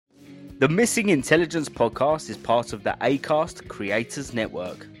The Missing Intelligence podcast is part of the Acast Creators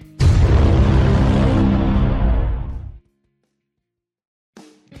Network.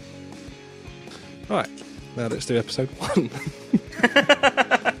 Right, now let's do episode 1.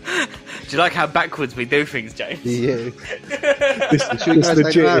 Do you like how backwards we do things, James? Yeah. This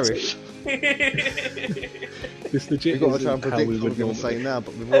legit. Irish. This legit. We've got to try and predict what we're going to say now,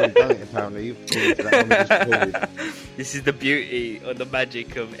 but we've already done it apparently. This is the beauty or the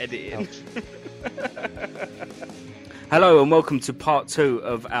magic of editing. Hello and welcome to part 2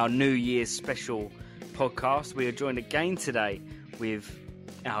 of our New Year's special podcast. We are joined again today with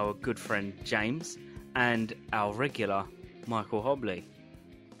our good friend James and our regular Michael Hobley.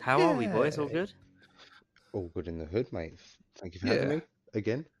 How are we, boys? All good? All good in the hood, mate. Thank you for having me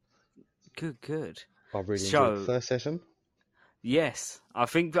again. Good. I really enjoyed the first session. Yes, I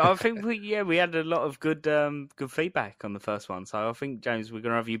think we had a lot of good feedback on the first one. So I think, James, we're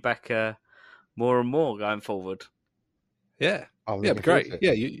going to have you back more and more going forward. Yeah, yeah, great.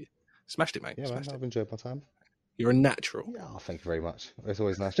 Yeah, you smashed it, mate. Yeah, man, I've enjoyed my time. You're a natural. Yeah, thank you very much. It's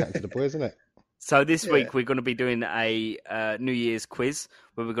always nice chatting to the boys, isn't it? So this week we're going to be doing a New Year's quiz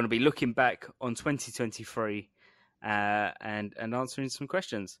where we're going to be looking back on 2023 and answering some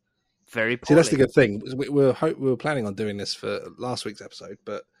questions. Very poorly. See, that's the good thing. We were planning on doing this for last week's episode,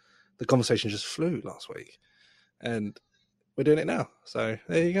 but the conversation just flew last week, and we're doing it now. So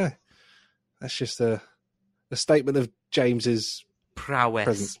there you go. That's just a statement of James's prowess.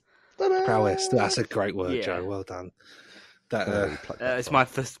 Presence. Prowess. That's a great word, Joe. Well done. That it's my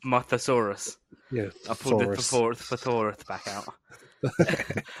thesaurus. Yeah, I pulled the thesaurus back out,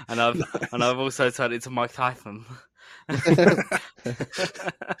 and I've also turned it to Mike Tyson.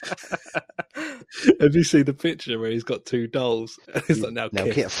 Have you seen the picture where he's got 2 dolls? He's like, now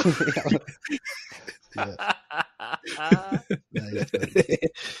kid.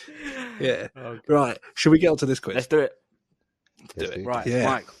 Yeah. Oh, right. Should we get on to this quiz? Let's do it. Do it. Right, yeah.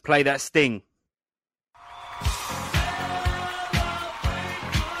 Mike, play that sting.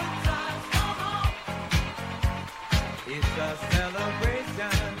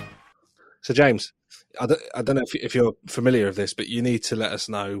 So, James, I don't know if you're familiar with this, but you need to let us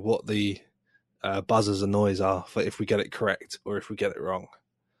know what the buzzers and noise are for if we get it correct or if we get it wrong.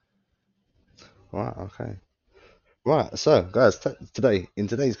 Right, okay. Right, so, guys, today, in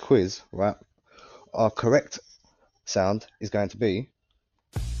today's quiz, right, our correct sound is going to be...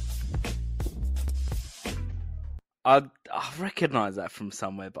 I recognise that from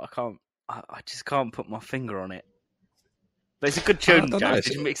somewhere, but I just can't put my finger on it. But it's a good tune, James.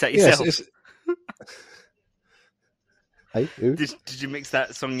 Did you mix that yourself? Yes, Hey, who? Did you mix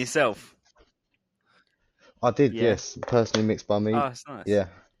that song yourself? I did, yes. Personally mixed by me. Oh, that's nice. Yeah.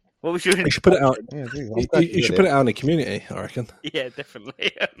 What was your... You should put it out. Yeah, you should put it out in the community, I reckon. Yeah,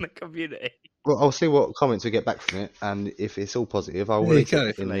 definitely. In the community. Well, I'll see what comments we get back from it, and if it's all positive, I will release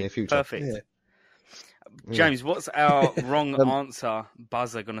it in the near future. Perfect. Yeah. James, what's our wrong answer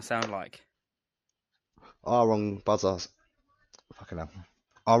buzzer going to sound like? Our wrong buzzer... Fucking hell.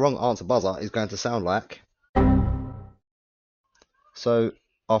 Our wrong answer buzzer is going to sound like... So,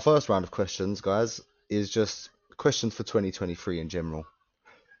 our first round of questions, guys, is just questions for 2023 in general.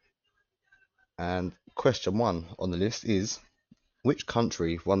 And question 1 on the list is, which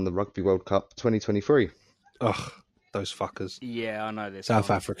country won the Rugby World Cup 2023? Ugh, those fuckers. Yeah, I know this.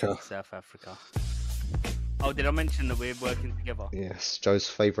 South Africa. South Africa. Oh, did I mention that we're working together? Yes, Joe's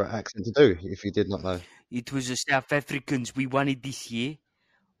favourite accent to do, if you did not know. It was the South Africans. We won it this year.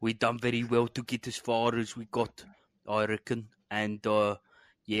 We done very well to get as far as we got, I reckon. And,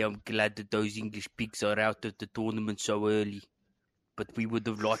 yeah, I'm glad that those English pigs are out of the tournament so early. But we would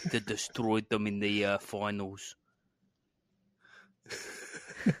have liked to destroy them in the finals.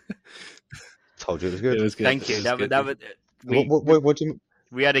 Told you it was good. It was good. Thank you. What do you...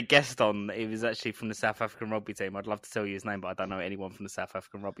 We had a guest on. He was actually from the South African rugby team. I'd love to tell you his name, but I don't know anyone from the South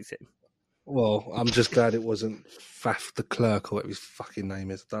African rugby team. Well, I'm just glad it wasn't Faf the Clerk or whatever his fucking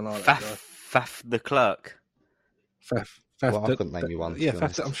name is. I don't like that guy. Faf the Clerk. Faf Well, I couldn't name you one. Yeah,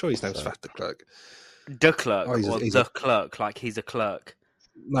 I'm sure his name's Faf the Clerk. The Clerk, or the Clerk, like he's a clerk.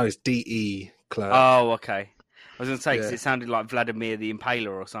 No, it's D.E. Clerk. Oh, okay. I was going to say, because it sounded like Vladimir the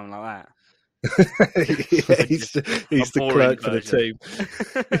Impaler or something like that. Yeah, he's the clerk for the team.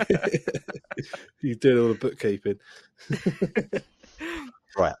 He's doing all the bookkeeping.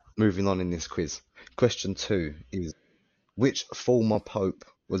 Right, moving on in this quiz. Question 2 is, which former pope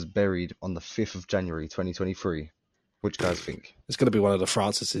was buried on the 5th of January 2023? Which guys think? It's going to be one of the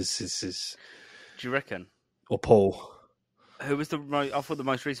Francis's. Do you reckon? Or Paul. Who was the most... I thought the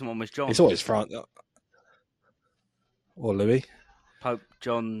most recent one was John. It's always France. Or Louis. Pope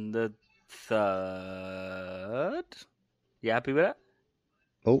John the third. You happy with that?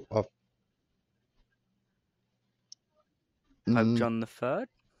 Oh, Pope John the Third.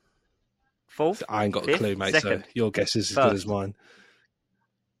 Fourth. I ain't got a Fifth? clue, mate. Second? So your guess is as First? good as mine.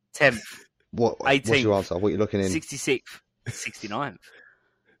 10th. what's 18th. your answer? What are you looking in? 66th. 69th.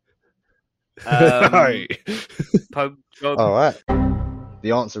 Right. Pope John. All right.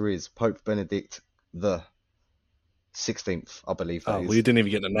 The answer is Pope Benedict the 16th, I believe that Oh, is. well, you didn't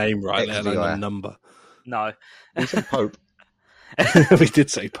even get the name right, let alone the XVI. number. No. We said Pope. We did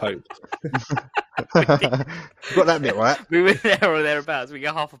say Pope. Got that bit right. We were there or thereabouts. We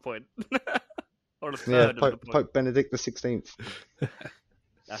get half a point. Or a Yeah, third of the point. Pope Benedict the 16th.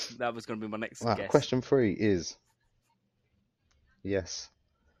 That was going to be my next Right, guess. question 3 is... Yes.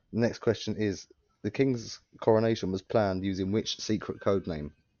 The next question is, the king's coronation was planned using which secret code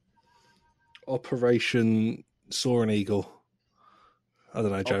name? Operation Soaring Eagle. I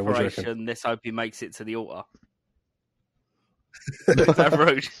don't know, Joe. What do you reckon? Operation, let's hope he makes it to the altar. Is that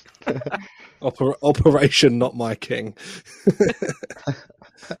rude? Operation Not My King.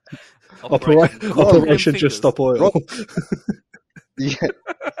 Operation Operation Just Stop Oil. Yeah.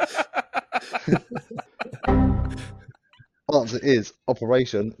 Answer is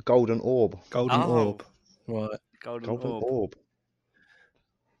Operation Golden Orb. Golden Oh. Orb. Right. Golden Golden Orb. Orb.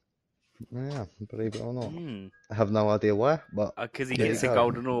 Yeah, believe it or not. Hmm. I have no idea why, but Because he There gets you a go.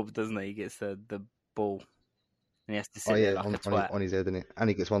 golden orb, doesn't he? He gets the ball. And he has to sit oh yeah, there like a twat. on his head, isn't it? And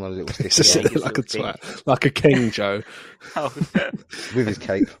he gets one on a little stick It's as just well, Yeah, like a little twat. Like a king, Joe. Oh, with his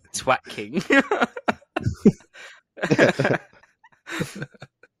cape. twat king.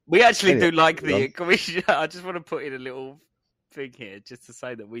 We actually do like the commission. I just want to put in a little thing here just to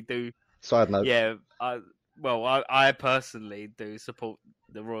say that we do. Side note. Yeah, I personally do support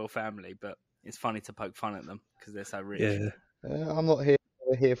the royal family, but it's funny to poke fun at them because they're so rich. Yeah. I'm not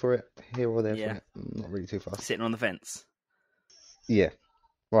here for it. Here or there Yeah. for it. I'm not really too fast. Sitting on the fence. Yeah.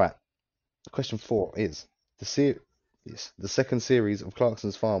 Right. Question 4 is the second series of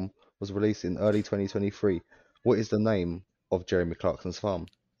Clarkson's Farm was released in early 2023. What is the name of Jeremy Clarkson's Farm?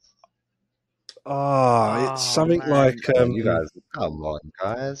 It's something man. like You guys, come on,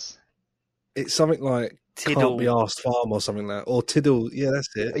 guys. it's something like Tiddle. Can't Be Asked Farm or something like that. Or Tiddle. Yeah, that's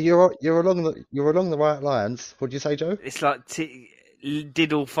it. You're along the right lines. What did you say, Joe? It's like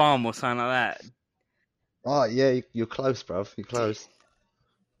Diddle Farm or something like that. Oh yeah, you're close, bruv. You're close.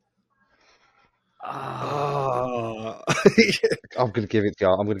 Oh, I'm gonna give it to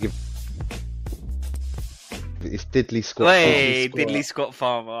you. I'm gonna give. It's Diddley Squat. wait, Diddley Scott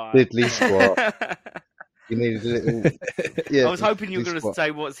Farm. All right. Diddley Squat. You needed a little. Yeah. I was hoping you were Diddley going to Squat. say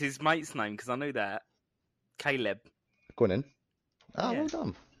what's his mate's name because I knew that. Caleb. Go on then. Ah, Yeah. well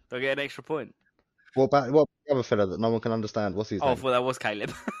done. Do I get an extra point? What about the other fella that no one can understand? What's his Oh, I name? thought that was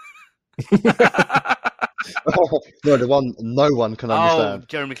Caleb. No, the one no one can Oh, understand.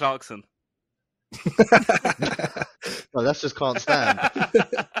 Jeremy Clarkson. No, that's just can't stand.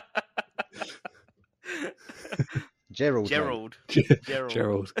 Gerald. mate. Gerald.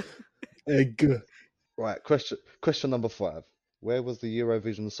 Gerald. Egg. Right. Question number 5. Where was the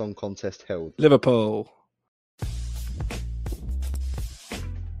Eurovision Song Contest held? Liverpool.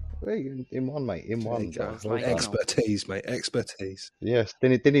 Hey, in one, mate. In one. There you go. Joe. Well done. Expertise, mate. Expertise. Yes.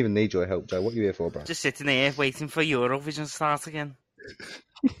 Didn't even need your help, Joe. What are you here for, bro? Just sitting here waiting for Eurovision to start again.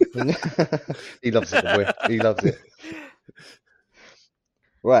 He loves it, boy. He loves it.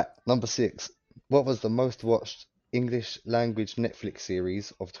 Right, number 6. What was the most watched English language Netflix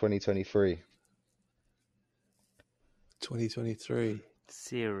series of 2023? 2023.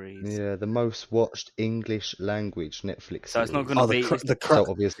 Series. Yeah, the most watched English language Netflix So it's not series. going to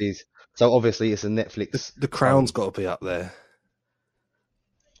be. So obviously it's a Netflix. The Crown's got to be up there.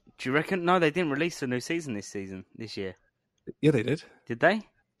 Do you reckon? No, they didn't release a new season this year. Yeah, they did. Did they?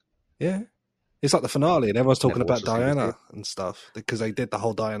 Yeah. It's like the finale, and everyone's talking Never about watched the series, Diana and stuff because they did the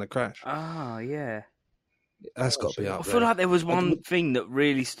whole Diana crash. Oh, yeah. That's got to be I up feel there. like there was one thing that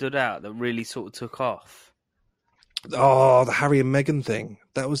really stood out, that really sort of took off. Oh, the Harry and Meghan thing.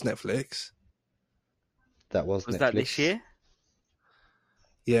 That was Netflix. That was Was Netflix. that this year?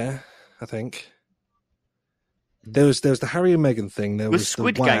 Yeah, I think. There was the Harry and Meghan thing. There Was was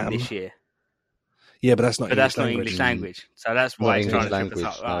Squid the Game Wham. this year? Yeah, but that's not But English that's not language. English language. So that's Not why it's trying English to trip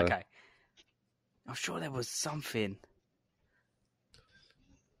us language, up. Right, no. okay. I'm sure there was something.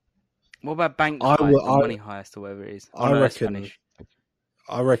 What about Bank I Heist will- or I- Money Heist or whatever it is? I no, that's reckon- Spanish.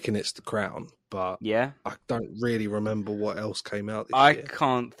 I reckon it's the Crown, but Yeah? I don't really remember what else came out this I year.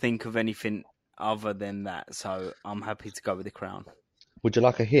 can't think of anything other than that, so I'm happy to go with the Crown. Would you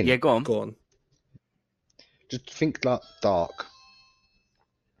like a hint? Yeah, go on. Go on. Just think like dark.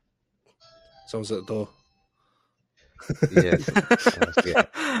 Someone's at the door. Yes.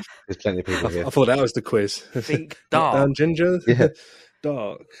 Yeah. There's plenty of people here. I thought that was the quiz. Think Not dark. down, Ginger. Yeah.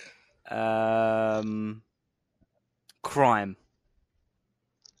 Dark. Crime.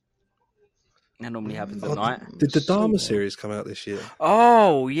 That normally happens at night. Did the Dharma Sort of. series come out this year?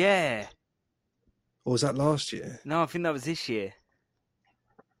 Oh, yeah. Or was that last year? No, I think that was this year.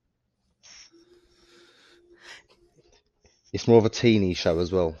 It's more of a teeny show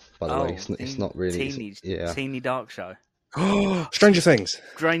as well, by the way. Oh, It's not really. Teeny dark show. Stranger Things.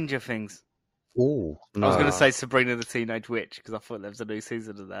 Stranger Things. Oh, I was going Ah. to say Sabrina the Teenage Witch because I thought there was a new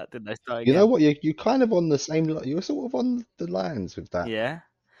season of that. Didn't they start You again? know what? You kind of on the same. You're sort of on the lines with that. Yeah.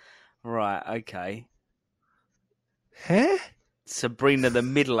 Right. Okay. Huh? Sabrina the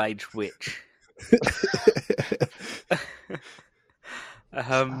Middle-Aged Witch.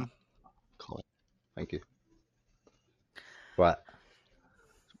 God, thank you. Right.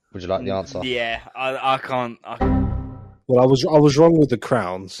 Would you like the answer? Yeah. I can't. Well, I was wrong with the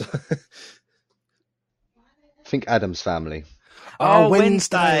crowns. Think Addams Family. Oh,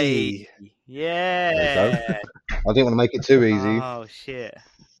 Wednesday. Yeah. There I didn't want to make it too easy. Oh shit.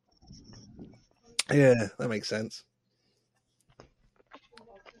 Yeah, that makes sense.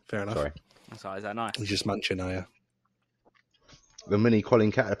 Fair enough. Sorry. Sorry, is that nice? You're just munching, are you? The mini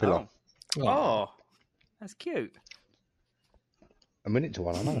Colin Caterpillar. Oh, that's cute. A miniature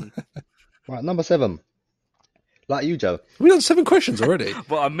one, I know. Right, number 7. Like you, Joe. We done 7 questions already.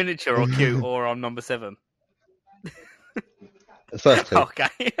 Well, I'm miniature or cute, or I'm number 7. The first 2. Okay.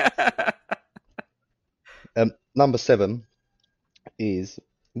 Number 7 is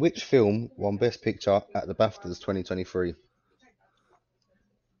which film won Best Picture at the BAFTAs 2023?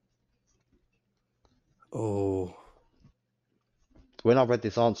 Oh, When I read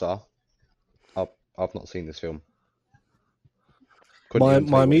this answer, I've not seen this film. Couldn't even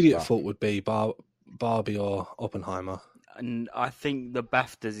tell my you what it's immediate about. thought would be Barbie or Oppenheimer. And I think the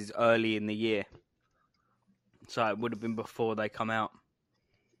BAFTAs is early in the year, so it would have been before they come out.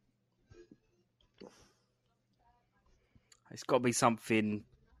 It's got to be something.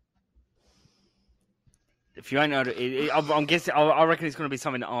 If you ain't heard it, I'm guessing. I reckon it's going to be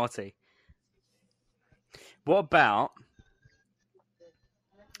something arty. What about?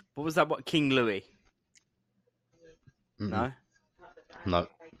 What was that? What King Louis? Mm-mm. No. No.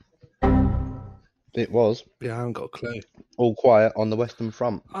 It was Yeah, I haven't got a clue. All Quiet on the Western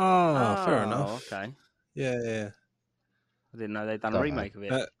Front. Ah, fair Oh, enough. Okay. Yeah. I didn't know they'd done a Don't remake of it.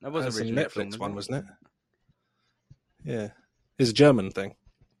 That was was a originally Netflix film, wasn't one, it? wasn't it? Yeah, it's a German thing.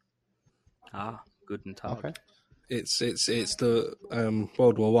 Ah, good and tight. Okay. It's the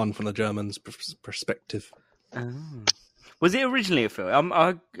World War One from the Germans' perspective. Oh. Was it originally a film?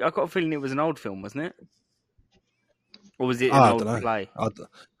 I got a feeling it was an old film, wasn't it? Or was it an I old don't know. play? I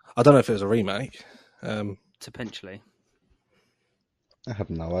don't know if it was a remake. Potentially. I have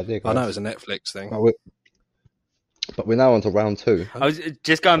no idea. I know it guys. was a Netflix thing. But we're now on to round 2. I was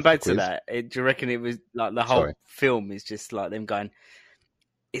just going back to Quiz. that. Do you reckon it was like the whole Sorry. film is just like them going,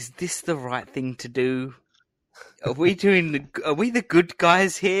 "Is this the right thing to do? Are we Are we the good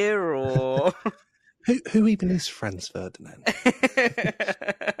guys here, or?" Who even is Franz Ferdinand?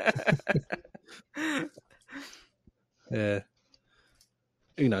 Yeah,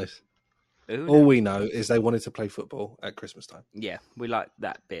 who knows? Ooh, All we know is they wanted to play football at Christmas time. yeah, we like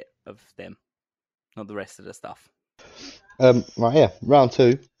that bit of them, not the rest of the stuff. Right here, round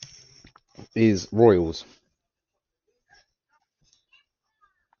 2 is Royals.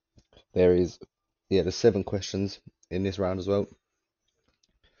 There's 7 questions in this round as well.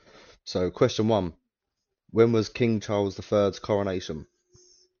 So, question 1: when was King Charles III's coronation?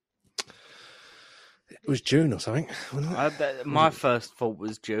 It was June or something, wasn't it? My first thought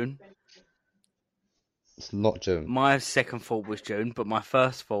was June. It's not June. My second thought was June, but my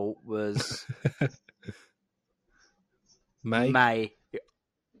first thought was May. May.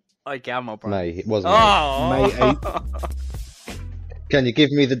 Okay, I'm all May. It wasn't. Oh, May 8th. Can you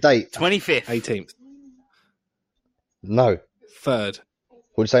give me the date? 25th. 18th, No. 3rd.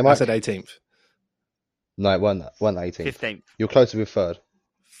 What'd you say, I Mike? said 18th, No, it wasn't 18th. 15th. You're closer with 3rd.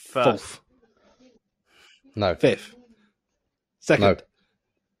 First. 4th, No. 5th, 2nd, No.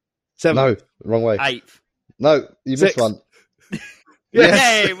 7th. No. Wrong way. 8th. No. You missed 6th. one.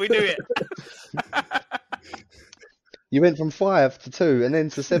 Yes. Yay, we do it. You went from 5 to 2 and then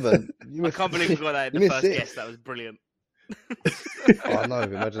to 7. I can't believe we got that in You the missed first it. guess. That was brilliant. Oh no!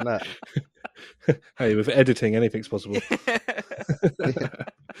 Imagine that. Hey, with editing, anything's possible.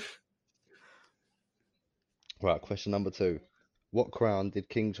 Right. Question number 2: what crown did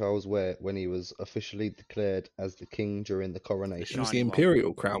King Charles wear when he was officially declared as the king during the It coronation? was the Shiny one.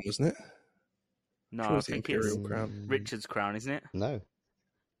 Imperial crown, wasn't it? No, Sure I it's the think Imperial it's crown. Richard's crown, isn't it? No.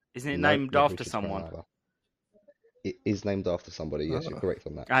 Isn't it No, named not after Richard's crown someone? either. It is named after somebody. Yes, you're Oh. correct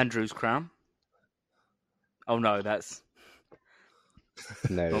on that. Andrew's crown. Oh no, that's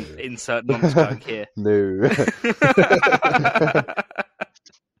No. insert non-joke here. No.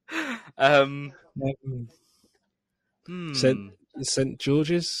 um, St.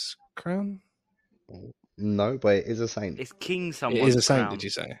 George's crown? No, but it is a saint. it's King It someone's is a saint, crown. did you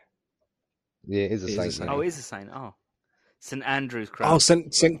say? Yeah, it is a It is a saint. saint. mate. Oh, it is a saint. Oh, St Andrew's crown. Oh,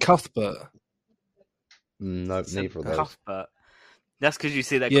 St. Cuthbert. No, St. neither of those. Cuthbert. That's because you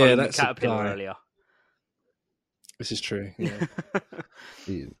see that Yeah, Colin the that's a caterpillar guy. earlier. This is true. Yeah.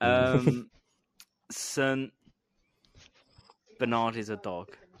 Yeah. St Bernard is a dog.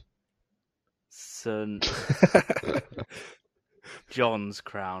 St John's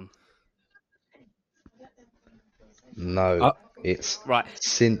crown. No, it's Right.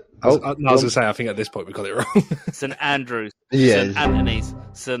 St. I was Oh, going to say, I think at this point we got it wrong. St Andrews. Yeah. St Anthony's.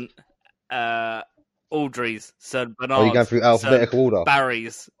 St Audrey's. St Bernard. Are you going through alphabetical order?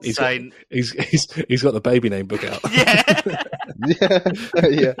 Barry's. He's Saint. he's got the baby name book out. Yeah.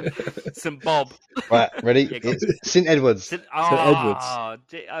 Yeah. St Bob. Right, ready? Yeah, go on. It's St. Edward's. Edward's. I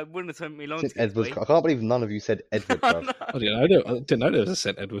wouldn't have taken me long St. to get Edward's. to I can't believe none of you said Edward, bro. I didn't know there was a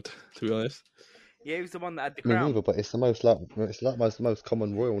St. Edward, to be honest. Yeah, he was the one that had the Me crown. neither, but it's the most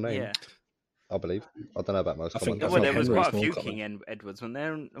common royal name, Yeah. I believe. I don't know about most I common. think- I Well, there think was Henry's quite a more few common. King Edwards, weren't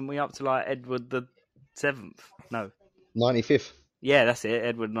there? And we up to like Edward the 7th. No. 95th. Yeah, that's it.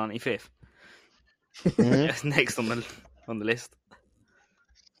 Edward 95th. Mhm. That's next on the list.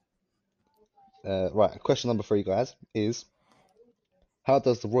 Right, question number 3, guys, is how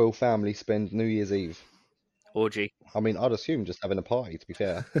does the royal family spend New Year's Eve? Orgy. I mean, I'd assume just having a party, to be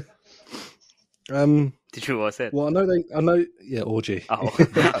fair. Did you hear what I said? Well, yeah, orgy. Oh,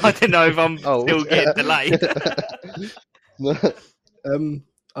 I didn't know if I'm Oh. still getting delayed.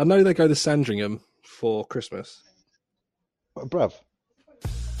 I know they go to Sandringham for Christmas. Bruv.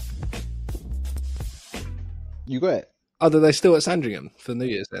 You got it. Oh, are they still at Sandringham for New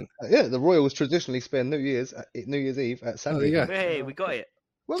Year's then? Yeah, the royals traditionally spend New Year's Eve at Oh, there you Sandringham. go. Hey, we got it.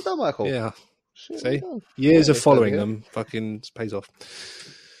 Well done, Michael. Yeah. Shit, See? well done. Years Yeah, of following yeah. them fucking pays off.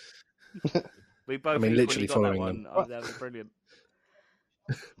 We both I mean, equally literally got following that them. one. Oh, that was brilliant.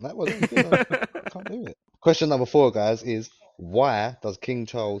 That wasn't good. I can't do it. Question number 4, guys, is why does King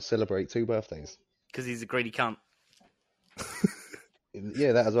Charles celebrate 2 birthdays? Because he's a greedy cunt.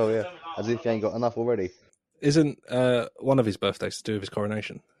 Yeah, that as well, yeah. As if he ain't got enough already. Isn't one of his birthdays to do with his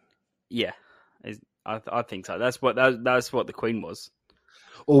coronation? Yeah, I think so. That's what the Queen was.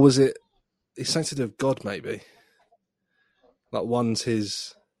 Or was it something to do with God, maybe? Like one's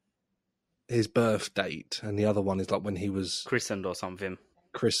his birth date, and the other one is like when he was Christened or something.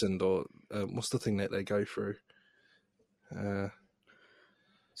 christened, or what's the thing that they go through?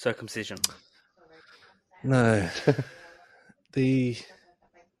 Circumcision. No,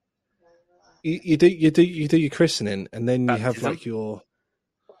 you do your christening, and then you have Baptism?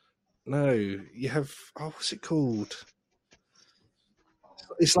 like you have what's it called?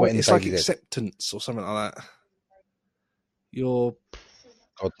 It's like Wetting baby's head. acceptance or something like that. Your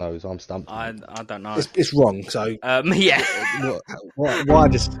God knows, I'm stumped. I don't know. it's wrong. So Yeah. why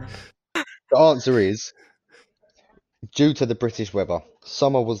just The answer is due to the British weather.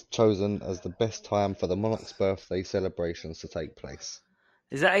 Summer was chosen as the best time for the monarch's birthday celebrations to take place.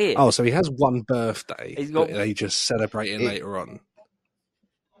 Is that it? so he has one birthday, He's got- but they just celebrate it It- later on.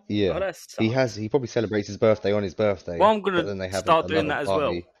 Yeah, Oh, that he sucks. He probably celebrates his birthday on his birthday. Well, I'm gonna but then they have start doing another that as well.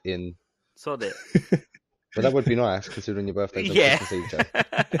 party in. Sod it. But that would be nice considering your birthday's on Yeah. Christmas Eve, Joe.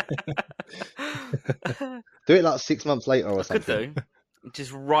 Do it like 6 months later or Could something. do.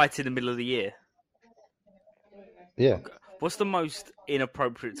 Just right in the middle of the year. Yeah. What's the most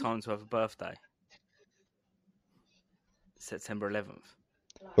inappropriate time to have a birthday? September 11th.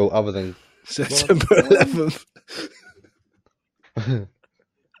 Well, other than September 11th.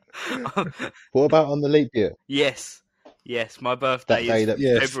 what about on the leap year? Yes. My birthday That day is that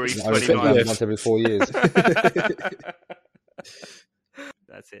Yes. February that only 29th. happens once every 4 years.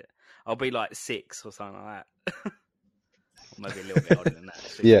 That's it. I'll be like 6 or something like that. Or maybe a little bit older than that.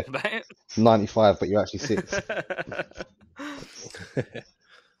 actually, Yeah. think about it. 95, but you're actually 6.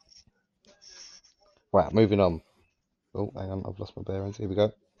 Right, moving on. Oh, hang on, I've lost my bearings. Here we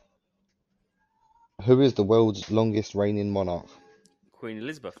go. Who is the world's longest reigning monarch? Queen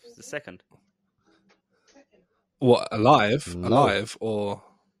Elizabeth II. What, alive? No. Alive or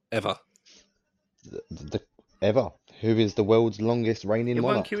ever? Ever. Who is the world's longest reigning It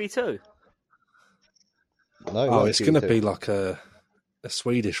won monarch? QE2. No, it Oh, won't it's be going to two. be like a a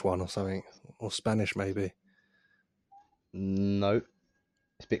Swedish one or something, or Spanish maybe. No,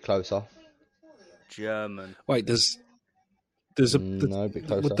 it's a bit closer. German. Wait, there's No, a bit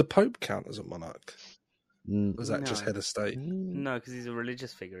closer. would the Pope count as a monarch? Mm, Was that just No. head of state? No, because he's a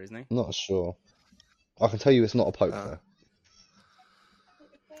religious figure, isn't he? Not sure. I can tell you it's not a pope Ah. though.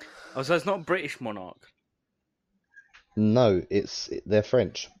 Oh, so it's not a British monarch. No, they're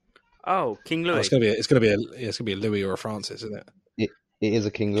French. Oh, King Oh, Louis. it's gonna be a Louis or a Francis, isn't it? It is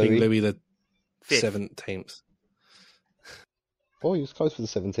a King Louis. King Louis the Fifth. 17th. Oh, he was close for the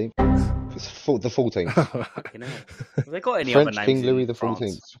 17th. It's the 14th. Fucking hell. Have they got any other French names King in Louis the France,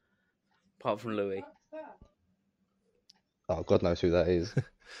 14th. apart from Louis? Oh, God knows who that is.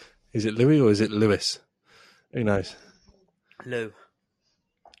 Is it Louis or is it Louis? Who knows? Lou.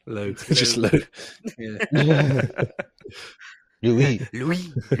 Lou. It's Just Lou. Lou. Yeah.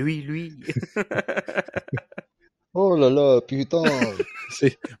 Louis. Louis. Oh la la, putain.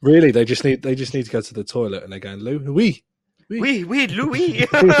 See, really, they just need to go to the toilet and they're going, Louis. Oui, Louis.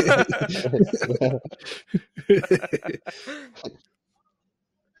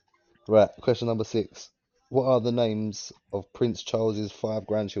 Right, question number 6. What are the names of Prince Charles's 5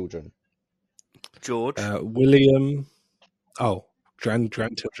 grandchildren? George. William. Oh,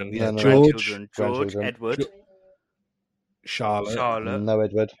 grandchildren. Yeah, No, no. George, George, grandchildren. Edward, Charlotte. Charlotte. No,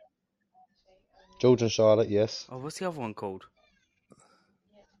 Edward. George and Charlotte, yes. Oh, what's the other one called?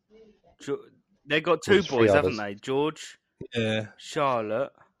 They got Well, 2 there's 3 boys, haven't others. they? George, Yeah,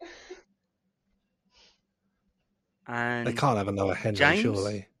 Charlotte, and they can't have another Henry, James?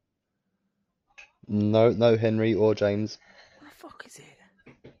 surely. No Henry or James. What the fuck is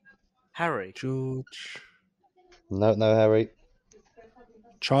it? Harry. George. No Harry.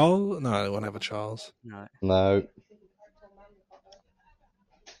 Charles? No, they won't have a Charles. No. No.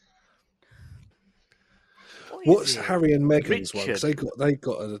 What is What's it? Harry and Meghan's one? 'Cause Richard. they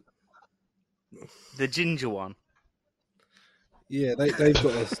got a The ginger one. yeah. They've got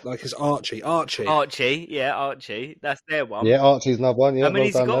a, like it's Archie. Archie. Yeah, Archie. That's their one. Yeah, Archie's another one. Yeah, How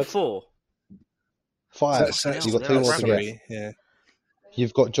many's well he done, got? lads. 4. 5. That's You've got 2 they're more to get. three. Yeah.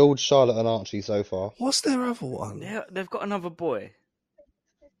 You've got George, Charlotte, and Archie so far. What's their other one? Yeah, they've got another boy.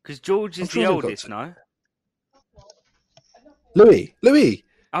 Because George is I'm sure the they've got oldest, two. no? Louis.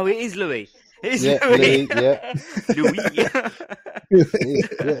 Oh, it is Louis. It is Yeah, Louis. Louis, yeah. Louis.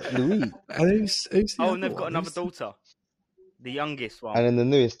 Yeah, Louis. And who's the Oh, other and they've got one? another daughter. The youngest one. And then the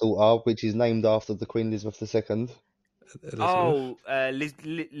newest daughter, which is named after the Queen Elizabeth II. Elizabeth. Oh,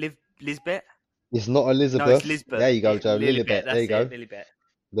 Lisbeth? It's not Elizabeth. No, it's Lisbeth. There you go, Yeah, Joe. Lilibet. that's There you go. it, Lilibet.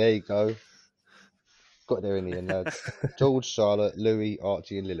 There you go. Got there in the end, lads. George, Charlotte, Louis,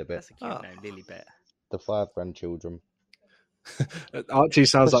 Archie, and Lilibet. That's a cute Ah. name, Lilibet. The 5 grandchildren. Archie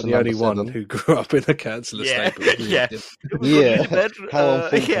sounds like Question the only number one 7. who grew up in a council Yeah, estate. but yeah. Yeah. Lilibet, How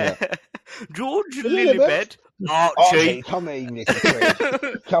unfortunate. yeah. George, Lilibet. Lilibet, Archie. come here, Mr.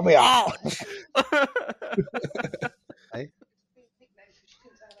 Fred. Come here. Arch.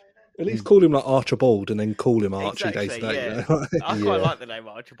 At least call him like Archibald and then call him Archie day to Exactly, day. yeah. You know? I Yeah. quite like the name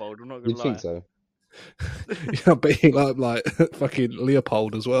Archibald, I'm not going You'd to lie. think so. Yeah, but he like fucking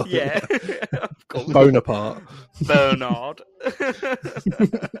Leopold as well. Yeah, of course. Bonaparte. Bernard.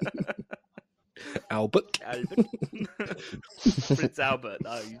 Albert. Albert. Prince Albert.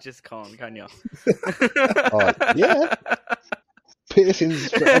 No, you just can't, can you? Oh, yeah.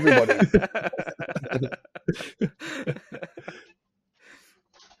 Piercings for everybody.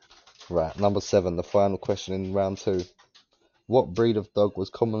 Right, number 7, the final question in round 2. What breed of dog was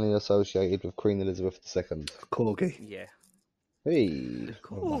commonly associated with Queen Elizabeth II? Corgi. Yeah. Hey,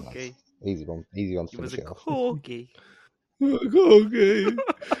 well done, Corgi. lads. Easy one to It was finish a it off. corgi. Corgi.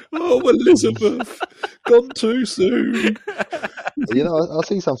 Oh, Elizabeth. Gone too soon. You know, I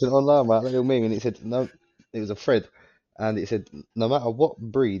see something online, right, a little meme, and it said, no, it was a thread, and it said, no matter what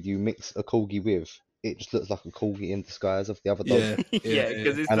breed you mix a corgi with, it just looks like a corgi in disguise of the other dog. Yeah. Yeah,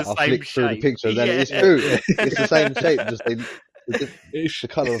 because it's And the I same flicked through the shape. pictures, and it's Yeah. true. It's the same shape, just It's- the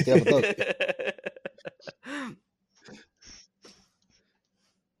colour of the other dog.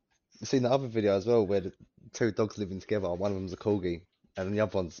 You've seen the other video as well, where the 2 dogs living together, one of them's a corgi, and the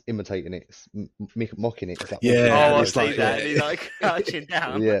other one's imitating it, mocking it. It's like, Yeah, Oh, I've it's seen like- that. And he's like crouching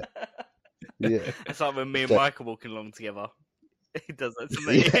down. Yeah. Yeah. It's like when me and So- Michael walking along together. He does that to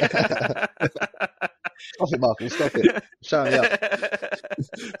me. Stop it, Michael, stop it. Show me up.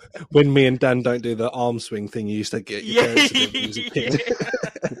 When me and Dan don't do the arm swing thing you used to get your Yeah. parents to do when you was a kid.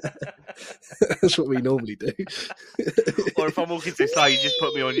 That's what we normally do. Or if I'm walking too slow, you just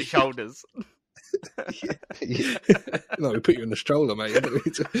put me on your shoulders. Yeah. No, we put you in the stroller, mate.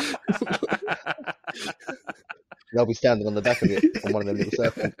 They'll be standing on the back of it on one of them little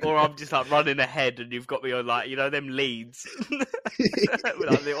circles. Or I'm just like running ahead and you've got me on like, them leads with that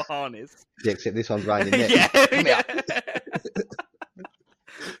little harness. Yeah, except this one's round your neck. Yeah.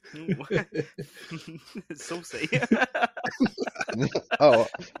 Saucy. Oh,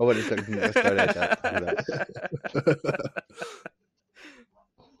 I wasn't expecting that. Let's go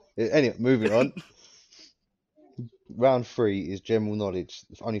there. Anyway, moving on. Round 3 is general knowledge.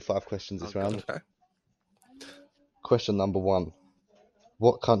 There's only 5 questions this round. Okay. Question number 1.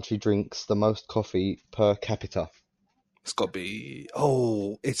 What country drinks the most coffee per capita? It's got to be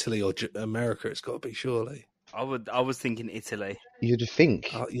Italy or America. It's got to be surely. I was thinking Italy. You'd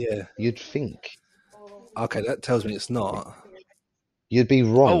think. Yeah. You'd think. Okay, that tells me it's not. You'd be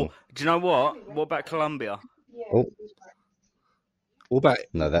wrong. Oh, do you know what? What about Colombia? Oh. What about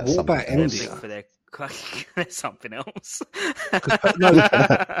No, that's what about something else. India? For their something else.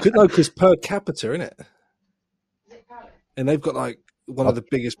 Because per capita, innit? And they've got like one of the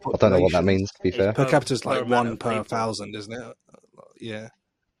biggest I populations. don't know what that means, to be fair. Per capita is like per amount 1 of per people. 1,000, isn't it? Yeah.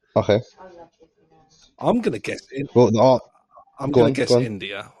 Okay. I'm gonna guess. Well, I'm go gonna on, guess go on.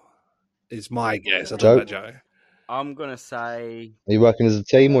 India. Is my guess. I Joe? don't know about Joe. I'm gonna say Are you working as a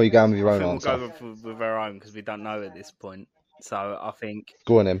team or are you going with your I own think answer? we'll go with our own because we don't know at this point. So I think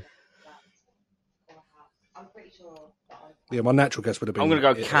Go on, then. Yeah, my natural guess would have been. I'm gonna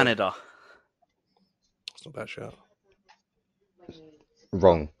go Italy. Canada. It's not a bad shot.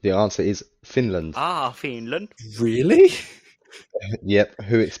 Wrong. The answer is Finland. Ah, Finland. Really? Yep.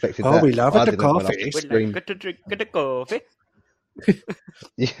 Who expected Oh, that? we love I the didn't when I coffee. We screamed. like to drink the coffee.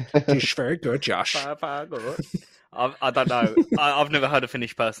 Yeah. It's very good, Josh. Good. I don't know. I've never heard a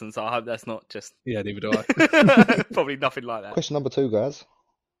Finnish person, so I hope that's not just Yeah, neither do I. probably nothing like that. Question number 2, guys,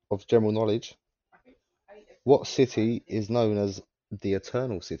 of general knowledge. What city is known as the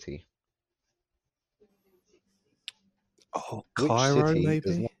Eternal City? Oh, Which Cairo, city is maybe?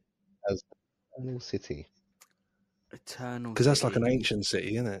 known as Eternal City? Eternal. Because that's like an City. ancient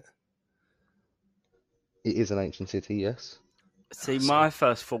city, isn't it? It is an ancient city, yes. See, my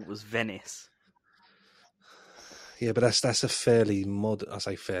first thought was Venice. Yeah, but that's a fairly modern. I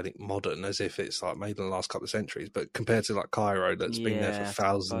say fairly modern, as if it's like made in the last couple of centuries. But compared to like Cairo, that's been there for Yeah, I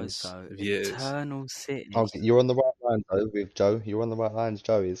thousands suppose so. of years. Eternal City. Okay, you're on the right line, though, with Joe. You're on the right lines,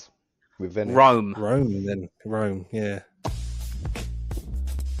 Joe is. With Venice. Rome. Rome, yeah.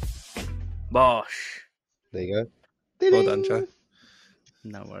 Bosh. There you go. Well done, Joe.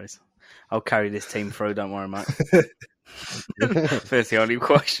 No worries. I'll carry this team through, don't worry, mate. That's the only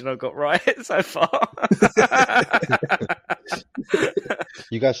question I got right so far.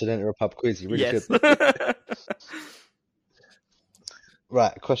 You guys should enter a pub quiz. You really yes. should.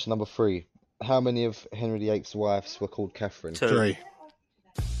 Right, question number 3. How many of Henry VIII's wives were called Catherine? 2. 3.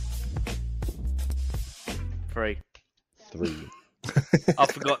 3. 3. I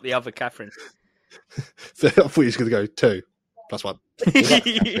forgot the other Catherine. I thought he was going to go 2 plus 1. Was that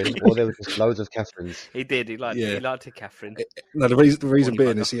Catherine, or there were just loads of Catherines? He did. He liked a Catherine. No, the reason Horny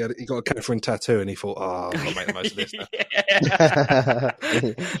being bugger. is he got a Catherine tattoo and he thought, I've got to make the most of this now.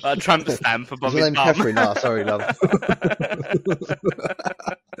 Yeah. A tramp stamp above Is his her name bum. Catherine? Oh, sorry, love.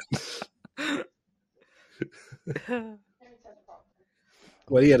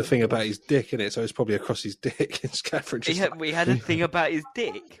 Well, he had a thing about his dick in it, so it's probably across his dick. It's Catherine. Just like, We had a thing about his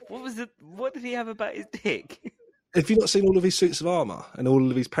dick. What was it? What did he have about his dick? have you not seen all of his suits of armour and all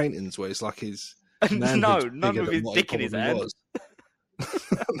of his paintings where it's like his No, manhood's none bigger of than his what dick it in his probably hand. was?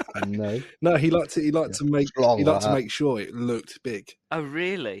 No. No, he liked to make Long like that. sure it looked big Oh,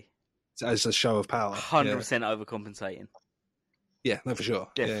 really? as a show of power. 100% overcompensating. Yeah, no, for sure.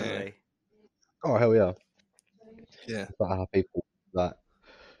 Yeah, Definitely. Oh, hell yeah. Yeah. That's how people like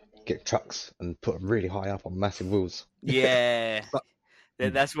get trucks and put them really high up on massive wheels. Yeah. But-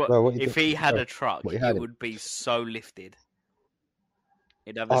 That's what. Bro, what you If think- he had bro, a truck, what you had it him? would be so lifted.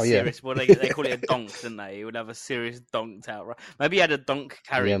 He'd have a Oh, yeah. serious. Well, they call it a donk, don't they? He would have a serious donked out. Maybe he had a donk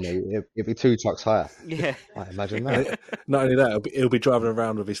Yeah, carriage. mate. It'd be 2 trucks higher. Yeah. I imagine that. Not only that, he'll be driving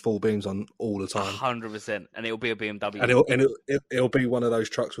around with his full beams on all the time, 100%, and it'll be a BMW. and it'll be one of those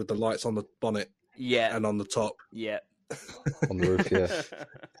trucks with the lights on the bonnet Yeah, and on the top. yeah. On the roof, yeah.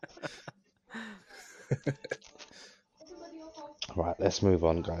 Right, let's move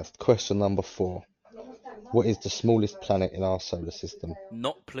on, guys. Question number 4. What is the smallest planet in our solar system?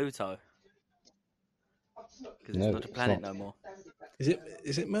 Not Pluto, because No, it's not a it's planet not. no more.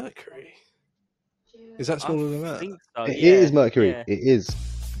 Is it Mercury? Is that smaller than I that? think so. It yeah, is Mercury. yeah. It is.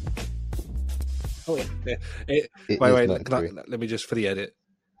 Oh yeah. It is Wait. Mercury. Let me just for the edit.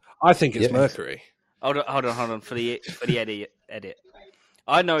 I think it's Yes. Mercury. Hold on. For the edit.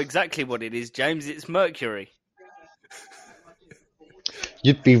 I know exactly what it is, James. It's Mercury.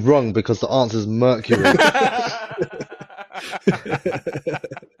 You'd be wrong because the answer's Mercury.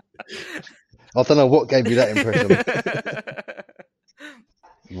 I don't know what gave you that impression.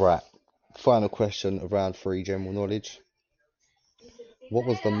 Right. Final question of round 3, general knowledge. What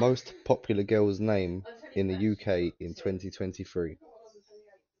was the most popular girl's name in the UK in 2023?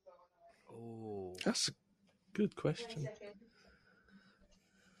 Oh. That's a good question.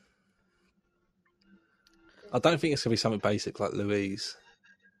 I don't think it's going to be something basic like Louise.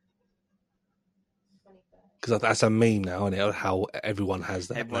 Because that's a meme now, isn't it? How everyone has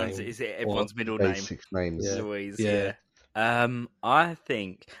that Everyone's name. is it everyone's middle name? Basic names. Yeah. Louise. Yeah. Yeah. I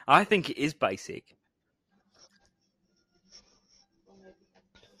think it is basic.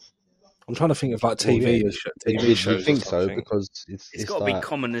 I'm trying to think of like Well, TV, yeah. TV You shows. think or so something. because It's got to be like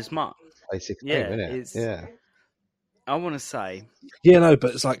common as much. basic Yeah, name, isn't it's- it? Yeah. I want to say. Yeah, no,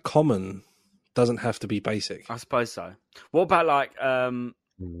 but it's like common. Doesn't have to be basic. I suppose so. What about like Mm.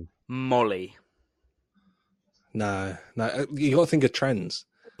 Molly, No. You got to think of trends.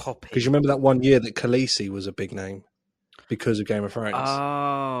 Poppy? Because you remember that one year that Khaleesi was a big name because of Game of Thrones.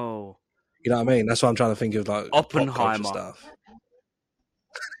 Oh, You know what I mean? That's what I'm trying to think of, like pop culture Oppenheimer. stuff.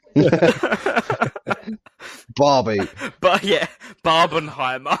 Barbie. but yeah,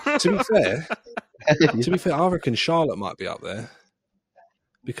 Barbenheimer. To be fair, I reckon Charlotte might be up there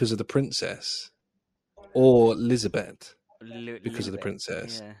because of the princess, or Elizabeth because of the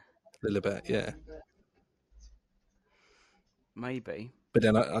princess. Yeah, Lilibet, yeah. maybe. But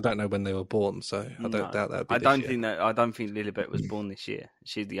then I don't know when they were born, so I don't No. doubt that would be I this don't year. think that. I don't think Lilibet was born this year.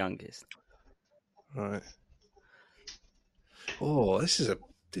 She's the youngest. Right. Oh, this is a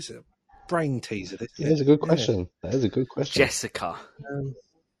brain teaser. This That is a good question. That is a good question. Jessica.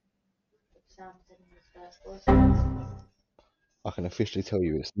 I can officially tell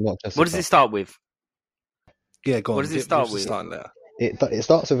you it's not Jessica. What does it start with? Yeah, go on. What does it give start us the with? starting letter. It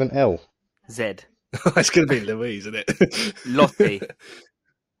starts with an L. Z. It's going to be Louise, isn't it? Lottie.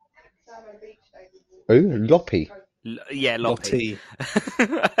 Who? Loppy. Yeah, Lottie.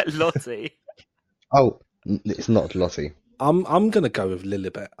 Lottie. Lottie. Oh, it's not Lottie. I'm going to go with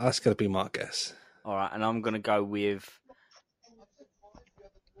Lilibet. That's going to be my guess. All right, and I'm going to go with...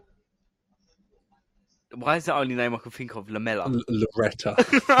 Why is the only name I can think of? Lamella. Loretta.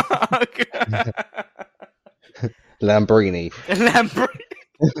 Lambrini. Lambert.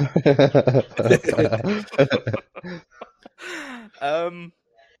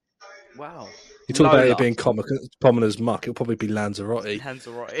 Wow. You talk about Lola. it being common as muck. It'll probably be Lanzarote.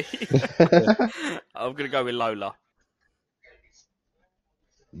 Lanzarote. I'm going to go with Lola.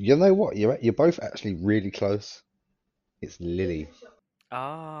 You know what? You're both actually really close. It's Lily.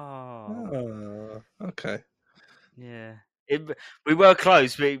 Oh. Oh, okay. Yeah. We were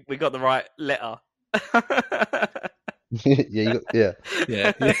close. We got the right letter. Yeah. Yeah,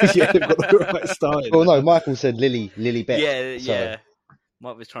 yeah, they've got the right style. Well, no, Michael said Lily Bet. Yeah, so- yeah.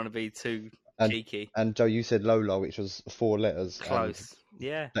 Mike was trying to be too And- cheeky. And Joe, you said Lola, which was 4 letters. Close.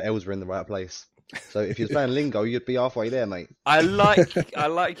 Yeah. And the L's were in the right place. So if you was playing lingo, you'd be halfway there, mate. I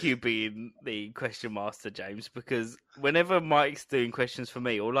like you being the question master, James, because whenever Mike's doing questions for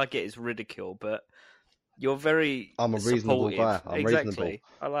me, all I get is ridicule. But you're very I'm a reasonable supportive. guy. I'm exactly. reasonable.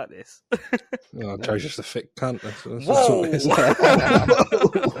 I like this. Oh, Joe's just a thick cunt. That's Whoa! what it is.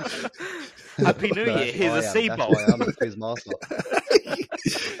 Happy New Year. Here's a That's Seabolt. why I'm the quiz master.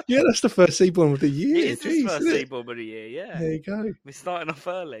 Yeah, that's the first Seaborn of the year. It is the Jeez, first isn't it? Seabolt of the year, yeah. There you go. We're starting off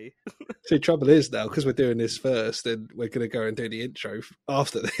early. See, trouble is now, because we're doing this first, and we're going to go and do the intro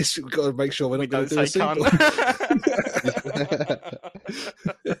after this. We've got to make sure we're We not going don't to do a say Seaborn.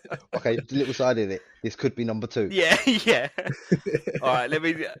 cunt. Okay, little side in it. This could be number 2. Yeah, yeah. All right,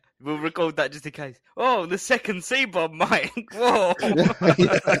 we'll record that just in case. Oh, the second C-bomb, Mike. Whoa.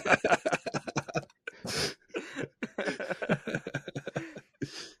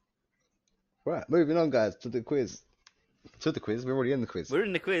 Right, moving on, guys, to the quiz. We're already in the quiz. We're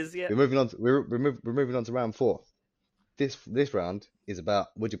in the quiz, yeah. We're moving on. We're moving on to round 4. This round is about,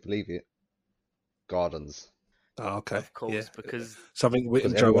 would you believe it, gardens. Oh, okay. Of course, yeah. because Something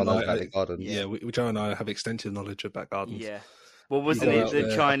Because Joe everyone and knows I, about the gardens. yeah, Joe and I have extensive knowledge about gardens. yeah. Well, wasn't go it out the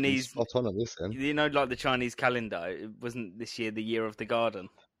there, Chinese? Spot on at this then. You know, like the Chinese calendar. It wasn't this year the year of the garden.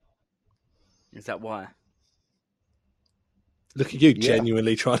 Is that why? Look at you, Yeah.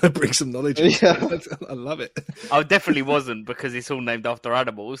 genuinely trying to bring some knowledge. Yeah. I love it. I definitely wasn't because it's all named after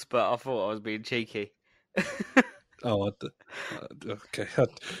animals. But I thought I was being cheeky. Oh, okay.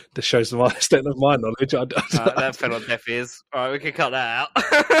 This shows my extent of my knowledge. That fell on deaf ears. All right, we can cut that out.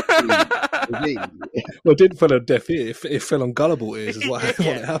 Well, it didn't fall on deaf ear. It fell on gullible ears. Is what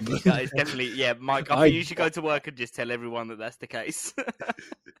Yeah, happened. it's definitely Mike. I think you should go to work and just tell everyone that that's the case.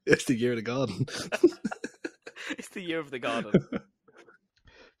 It's the year of the garden. It's the year of the garden.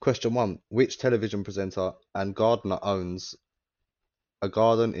 Question 1. Which television presenter and gardener owns a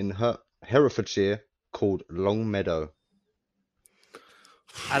garden in Herefordshire called Longmeadow?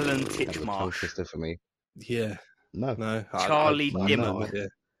 Alan That was a tongue Titchmarsh. twister for me. Yeah. No. Charlie I Dimmock. know. idea.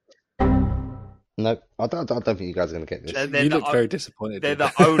 No, I don't think you guys are going to get this. They're You the look very disappointed. They're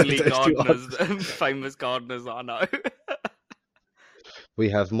the Dave. only Those two gardeners, famous gardeners I know. We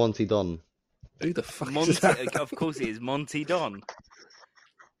have Monty Don. Who the fuck Monty, is that? of course, it is Monty Don.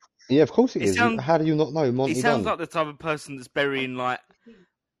 Yeah, of course it It is. sounds- How do you not know Monty He sounds Don? like the type of person that's burying like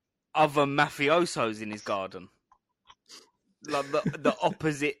other mafiosos in his garden, like the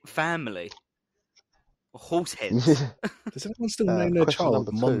opposite family, horse heads. Does anyone still name their question child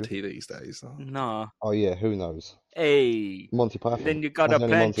number 2. Monty these days? Oh. No, Oh yeah, who knows? hey. Monty Python. Then you gotta That's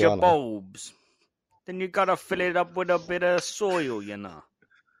only plant your Montiano. bulbs. Then you gotta fill it up with a bit of soil, you know.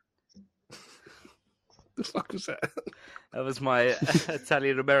 The fuck was that? That was my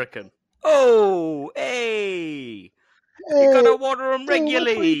Italian American. Oh, hey! You gotta water them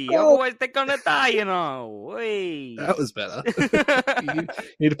regularly, otherwise they're gonna die, you know. Hey. That was better. you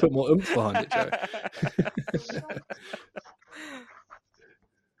need to put more oomph behind it, Joe.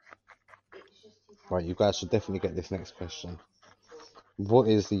 Right, you guys should definitely get this next question. What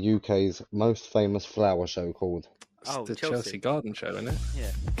is the UK's most famous flower show called? It's Oh, the Chelsea. Chelsea Garden Show, isn't it?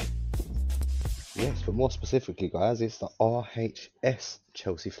 Yeah. Yes, but more specifically, guys, it's the RHS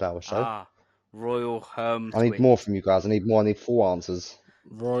Chelsea Flower Show. Ah, Royal Herm. I need Twin. more from you guys. I need 4 answers.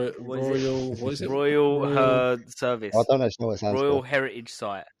 Royal, what is it? Royal Herd Service. I don't actually know what it stands Royal for. Heritage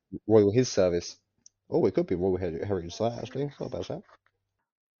Site. Royal His Service. Oh, it could be Royal Heritage Site, actually. It's not a bad shout.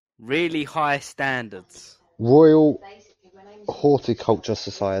 Really high standards. Royal Horticulture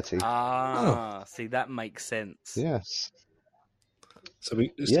Society. Ah, see that makes sense. Yes. So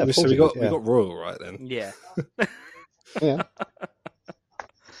we of course it got is, yeah. we got Royal right then. Yeah. Yeah.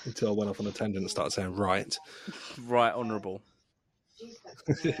 Until I went off on a tangent and started saying right. Right, honourable.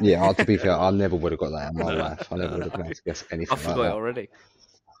 Yeah, to be fair, I never would have got that in my life. I never would have been able to guess anything I like forgot it that. already.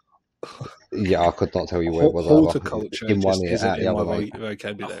 Yeah, I could not tell you where it was. Horticulture In one just ear, isn't out the in my other. Mate.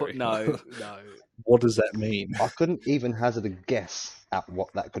 vocabulary. No. What does that mean? I couldn't even hazard a guess at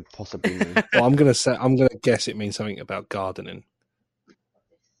what that could possibly mean. Well, I'm gonna guess it means something about gardening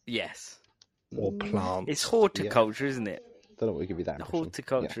Yes. or plants. It's horticulture, isn't it? Don't know what would give you that impression.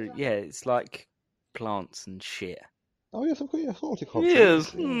 Horticulture, yeah, it's like plants and shit. Oh yes, of course, yes, horticulture.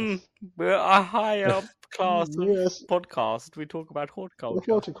 Yes. We're a higher class of Yes. podcast. We talk about The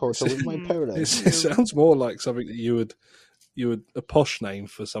horticulture. horticulture with my parents. It sounds more like something that you would a posh name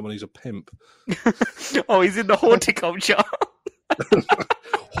for someone who's a pimp. Oh, he's in the horticulture.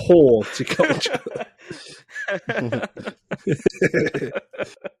 Horticulture.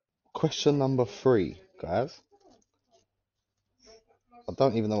 Question number 3, guys. I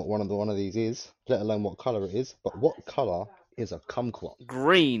don't even know what one of these is, let alone what colour it is. But what colour is a kumquat?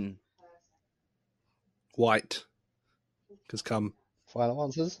 Green. White. Because come. Final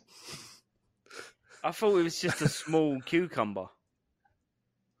answers? I thought it was just a small cucumber.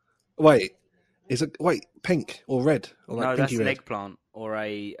 Wait. Pink or red or like No, that's pinky an red? eggplant or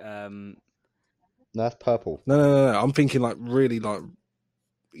a No, that's purple. No. I'm thinking like really like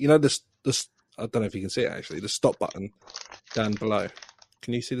you know this. I don't know if you can see it actually. The stop button down below.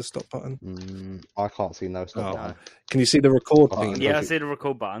 Can you see the stop button? I can't see no stop Oh. button. Can you see the record I button? think Yeah, I see the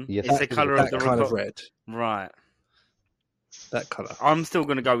record button. Yes, It's the colour of that the kind record. of red. Right. That colour. I'm still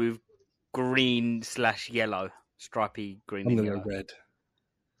going to go with green/yellow. Stripy green I'm and gonna yellow. go red.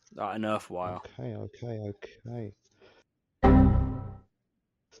 Like an earth wire. Okay.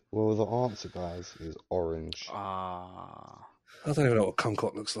 Well, the answer, guys, is orange. Ah, I don't even know what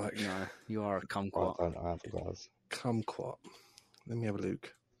kumquat looks like. no, you are a I kumquat. don't answer, guys. Kumquat. Let me have a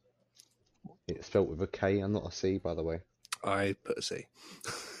look. It's spelt with a K and not a C, by the way. I put a C.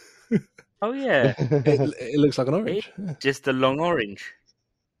 Oh yeah, It looks like an orange. just a long orange.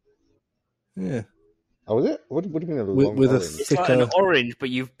 Yeah. Oh, is it? What do you mean a With- long with a orange? It's like an thicker- orange, but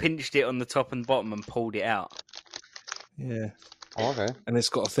you've pinched it on the top and bottom and pulled it out. Yeah. Oh, okay. And it's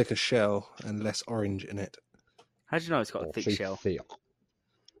got a thicker shell and less orange in it. How do you know it's got a thick see, shell? thick.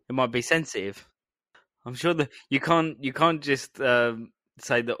 It might be sensitive. I'm sure that you can't just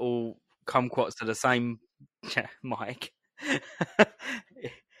say that all kumquats are the same, Mike.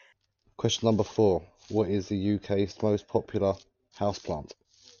 Question number 4. What is the UK's most popular houseplant?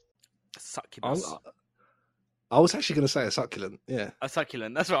 Succubus. I was actually going to say a succulent. Yeah, A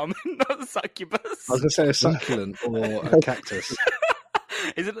succulent. That's what I meant. Not a succubus. I was going to say a succulent or a cactus.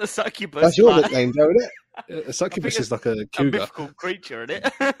 Isn't a succubus That's your like nickname, Joe, isn't it? A succubus it's is like a a cougar. mythical creature, isn't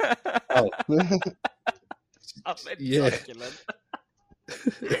it? Oh, I meant Yeah. succulent.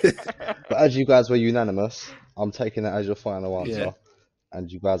 But as you guys were unanimous, I'm taking that as your final answer. Yeah. And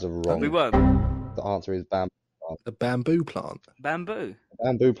you guys are wrong. We weren't. The answer is bamboo. a bamboo plant. Bamboo.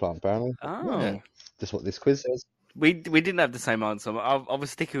 Bamboo plant, apparently. Oh. Yeah. That's what this quiz says. We didn't have the same answer. I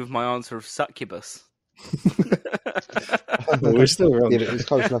was sticking with my answer of succubus. Well, we're still wrong. Yeah, but it's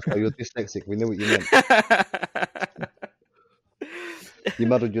close enough though. You're dyslexic. We knew what you meant. You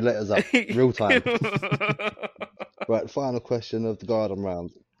muddled your letters up. Real time. Right, final question of the garden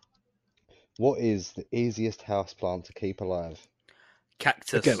round. What is the easiest house plant to keep alive?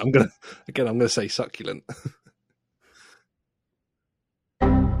 Cactus. Again, I'm gonna say succulent.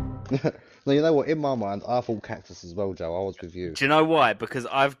 No, you know what? In my mind, I thought cactus as well, Joe. I was with you. Do you know why? Because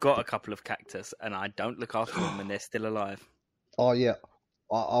I've got a couple of cactus and I don't look after them and they're still alive. Oh yeah,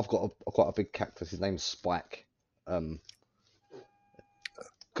 I've got quite a big cactus. His name's Spike.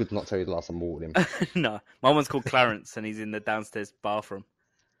 Could not tell you the last time I watered him. No, my one's called Clarence and he's in the downstairs bathroom.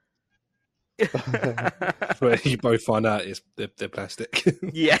 Where you both find out they're plastic.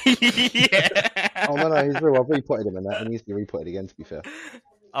 Yeah, yeah. Oh no, he's real. I've repotted him in that, and he needs to be repotted again. To be fair.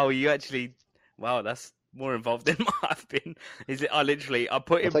 Oh, you actually? Wow, that's more involved than I've been. Is it? I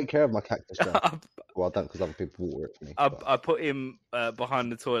put I him. take care of my cactus, Joe. I, Well, I don't because other people water it for me. I put him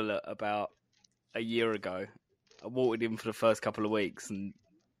behind the toilet about a year ago. I watered him for the first couple of weeks and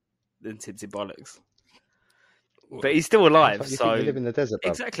then tipsy bollocks. But he's still alive, You so live in the desert,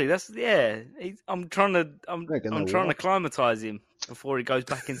 bro. exactly. I'm trying to acclimatise him before he goes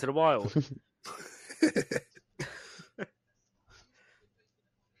back into the wild.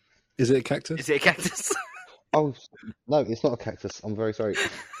 Is it a cactus? Is it a cactus? Oh no, it's not a cactus. I'm very sorry.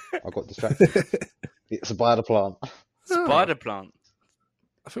 I got distracted. It's a spider plant. Spider plant.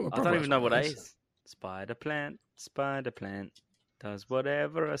 I think my I don't even know what that that is. Spider plant does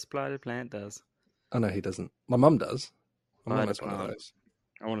whatever a spider plant does. I know he doesn't. My mum does. My mum Spider has one of plant. those.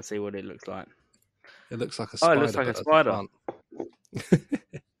 I want to see what it looks like. It looks like a Oh, spider. it looks like a but as spider. plant.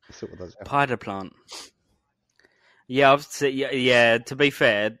 That's what it does, yeah. Spider plant. Yeah, I've seen, yeah. To be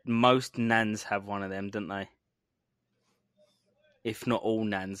fair, most nans have one of them, don't they? If not all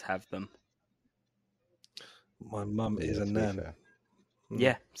nans have them. My mum is Yeah, a to be nan. fair.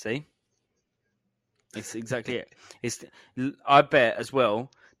 Yeah, see? It's exactly it. I bet as well,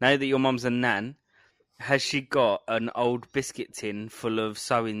 now that your mum's a nan, has she got an old biscuit tin full of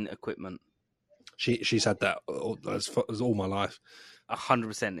sewing equipment? She's had that as all my life.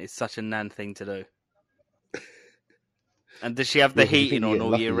 100%. It's such a nan thing to do. And does she have the Yeah, 'cause you think heating you're on getting all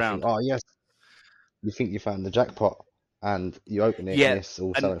lucky, year you think, round? oh yes. You think you found the jackpot, and you open it, Yeah, and it's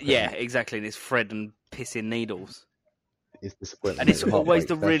all And, yeah, exactly. And it's thread and pissing needles. It's disappointing. And it's mate. always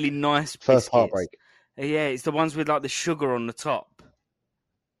the Heartbreak. really nice First biscuits. heartbreak. Yeah, it's the ones with like the sugar on the top.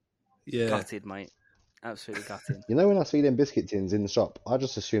 Yeah. Gutted, mate. Absolutely gutted. You know when I see them biscuit tins in the shop, I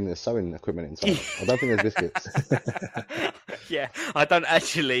just assume there's sewing equipment inside. I don't think there's biscuits. Yeah, I don't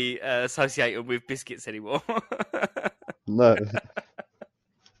actually associate them with biscuits anymore. No.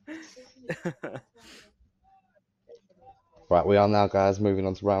 Right, we are now, guys, moving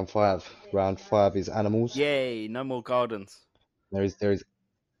on to round 5. Round 5 is animals. Yay, no more gardens. There is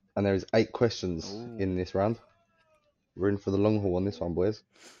 8 questions Ooh. in this round. We're in for the long haul on this one, boys.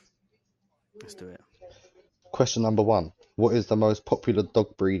 Let's do it. Question number 1. What is the most popular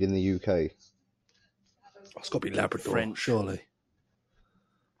dog breed in the UK? It's got to be Labrador, French. surely.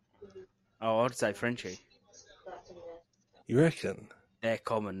 Oh, I'd say Frenchie. You reckon? They're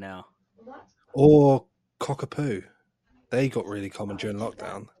common now. Or Cockapoo. They got really common during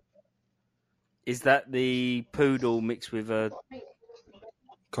lockdown. Is that the poodle mixed with a...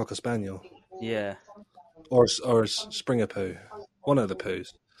 Cocker Spaniel. Yeah. Or a Springer Poo. One of the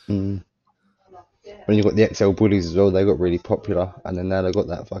poos. Mm. When you got the XL bullies as well, they got really popular, and then now they got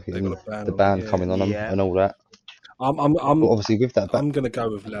that fucking They got a ban the on ban it, yeah. coming on them Yeah. and all that. I'm But obviously with that, I'm going to go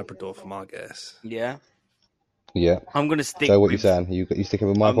with Labrador for my guess. Yeah. yeah. I'm going to stick So what with... you saying? You sticking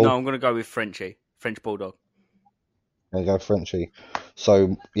with Michael? No, I'm going to go with Frenchie. French Bulldog. And go Frenchie.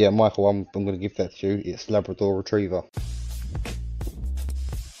 So yeah, Michael, I'm going to give that to you. It's Labrador Retriever.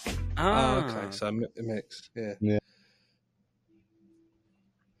 Ah, okay, so mix, yeah. Yeah.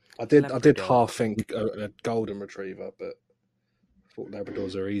 I did Labrador. half think a golden retriever, but I thought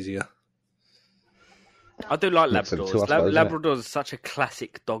Labradors are easier. I do like Mix them Labradors. too, I suppose, Labradors are such a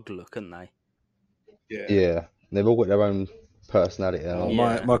classic dog look, aren't they? Yeah, they've all got their own personality. And Oh, all.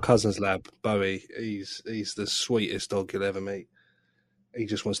 Yeah. my cousin's lab, Bowie. He's the sweetest dog you'll ever meet. He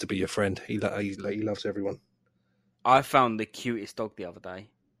just wants to be your friend. He loves everyone. I found the cutest dog the other day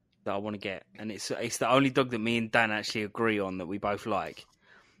that I want to get, and it's the only dog that me and Dan actually agree on that we both like.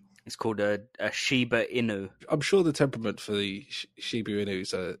 It's called a Shiba Inu. I'm sure the temperament for the Shiba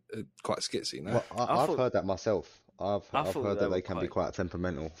Inus are quite skitsy. No, Well, I've heard that myself. I've thought heard they that were they can be quite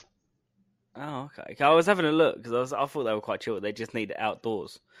temperamental. Oh, okay. I was having a look because I thought they were quite chill. They just need it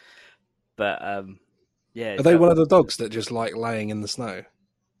outdoors. But yeah. are they one of the dogs that just like laying in the snow,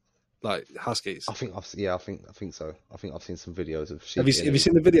 like huskies? I think I think so. I think I've seen some videos of. Have you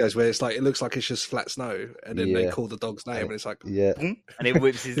seen the videos where it's like it looks like it's just flat snow, and then they Yeah. call the dog's name, and it's like, Yeah, and it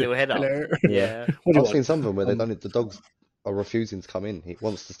whips his little head up. hello. Yeah. What do you I've seen want? some of them where the dogs are refusing to come in. He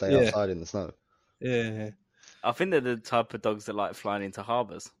wants to stay Yeah. outside in the snow. Yeah. I think they're the type of dogs that like flying into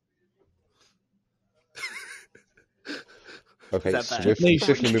harbours. Okay, Is that bad?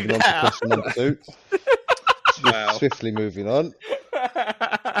 swiftly moving on to question number 2. Wow. Swiftly moving on.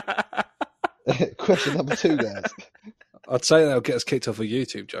 Question number 2, guys. I'd say that'll get us kicked off of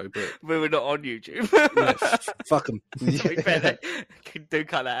YouTube, Joe, but We were not on YouTube. yeah, fuck them. To be fair, they do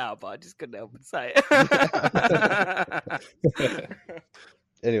cut that out, but I just couldn't help but say it.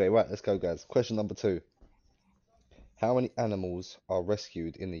 Anyway, right, let's go, guys. Question number 2. How many animals are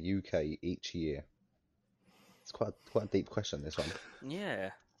rescued in the UK each year? It's quite a deep question, this one.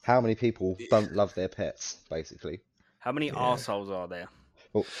 Yeah. How many people don't love their pets, basically? How many arseholes are there?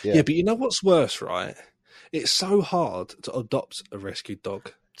 Well, Yeah, but you know what's worse, right? It's so hard to adopt a rescued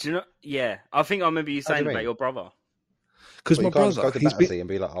dog. Do you know? Yeah, I think I remember you How do you saying about mean? your brother. Because Well, my you can't just brother, go to he's Battersea been and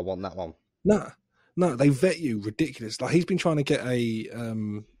be like, I want that one. no, they vet you ridiculous. Like he's been trying to get a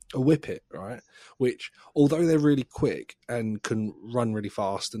whippet, right? Which, although they're really quick and can run really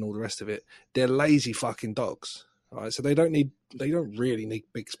fast and all the rest of it, they're lazy fucking dogs, right? So they don't really need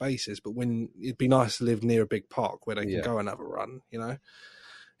big spaces. But when it'd be nice to live near a big park where they can Yeah. go and have a run, you know.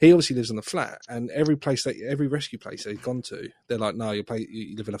 He obviously lives in a flat, and every rescue place that he's gone to, they're like, "No, you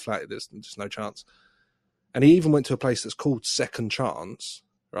live in a flat. There's just no chance." And he even went to a place that's called Second Chance,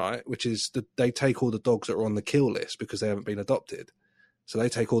 right? Which is they take all the dogs that are on the kill list because they haven't been adopted. So they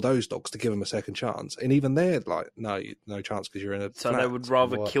take all those dogs to give them a second chance, and even they're like, "No, no chance because you're in a So flat." they would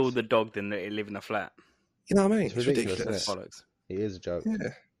rather What? kill the dog than live in a flat. You know what I mean? It's It's ridiculous, ridiculous. isn't Bollocks. It is a joke.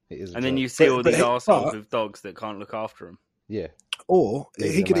 Yeah. It is a And then joke. you see But- all but these he- arseholes but- with dogs that can't look after them. Yeah, Or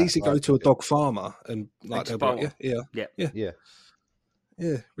Leaving he could them easily go outside. to a dog farmer and like they'll be like, Exploit.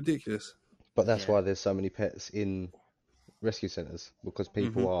 yeah. ridiculous. But that's Yeah. why there's so many pets in rescue centres, because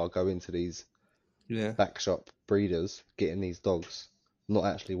people are going to these Yeah, back shop breeders, getting these dogs, not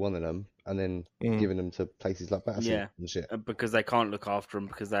actually wanting them, and then giving them to places like Battersea Yeah. and shit. Because they can't look after them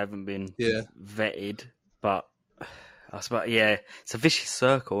because they haven't been yeah. vetted. But I suppose, yeah, it's a vicious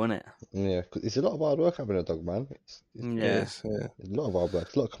circle, isn't it? Yeah, 'cause it's a lot of hard work having a dog, man. It's Yeah. Yes, yeah. a lot of hard work.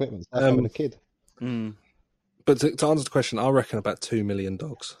 It's a lot of commitment. It's like having a kid. Mm. But to answer the question, I reckon about 2 million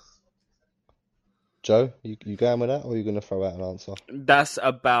dogs. Joe, you going with that, or are you going to throw out an answer? That's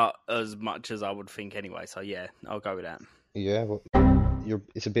about as much as I would think anyway. So yeah, I'll go with that. Yeah, well,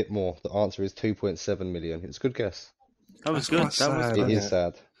 it's a bit more. The answer is 2.7 million. It's a good guess. That was That's good. quite That was sad, good. It isn't is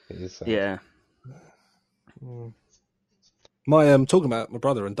sad. It is sad. Yeah. My talking about my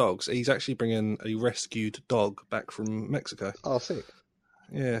brother and dogs, he's actually bringing a rescued dog back from Mexico. Oh, sick.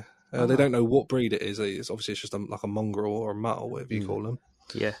 Yeah, they don't know what breed it is. It's obviously it's just like a mongrel or a mutt or whatever you call them.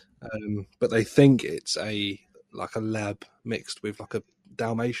 Yeah. But they think it's like a lab mixed with like a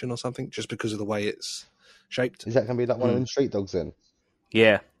Dalmatian or something, just because of the way it's shaped. Is that going to be like one of them street dogs then?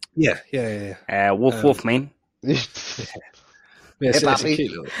 Yeah. Yeah. Woof woof, man. Yeah, it's a papi.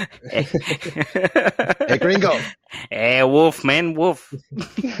 cute little. Hey, gringo. Wolf, man, wolf.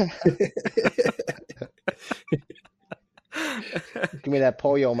 Give me that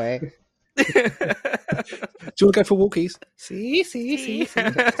pollo, man. Do you want to go for walkies? See.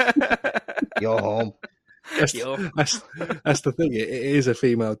 You're home. That's, Yo. that's the thing. It is a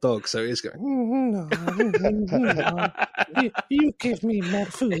female dog, so it's going. You give me more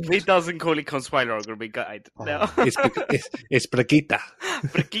food. If he doesn't call it Consuelo, I'm going to be gutted. No. It's Brigitta.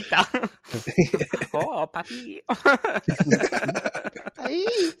 Briquita. Oh, papi.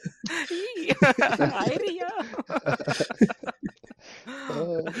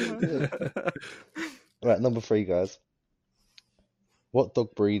 Right, number 3, guys. What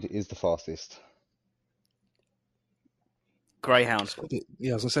dog breed is the fastest? Greyhound.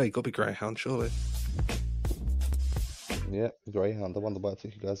 Yeah, I was gonna say, got to be greyhound, surely. Yeah, greyhound. I wonder why it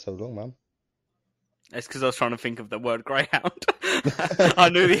took you guys so long, man. It's because I was trying to think of the word greyhound. I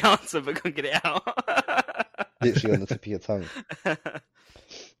knew the answer, but couldn't get it out. Literally on the tip of your tongue.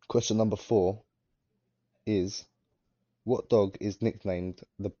 Question number 4 is, what dog is nicknamed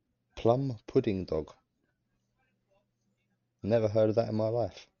the Plum Pudding Dog? Never heard of that in my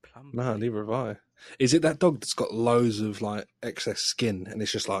life. Plum No, pudding. neither have I. Is it that dog that's got loads of like excess skin and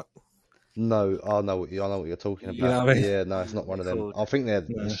it's just like No, I know what you're talking about. You know what I mean? Yeah, no, it's not one of them. Cool. I think they're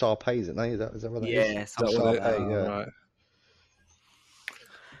No. Shar-Peis, isn't they? Is that what that is? Yeah, is that something what like they that. yeah. right.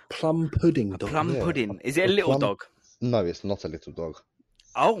 Plum pudding dog. Plum Yeah. pudding. Is it a A little plum- dog? No, it's not a little dog.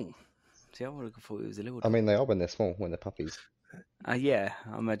 Oh. See, I would have thought it was a little I dog. mean, they are when they're small, when they're puppies. Yeah,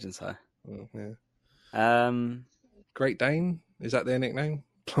 I imagine so. Oh, yeah. Great Dane, is that their nickname?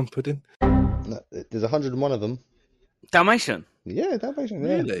 Plum pudding. No, there's 101 of them. Dalmatian. Yeah, Dalmatian.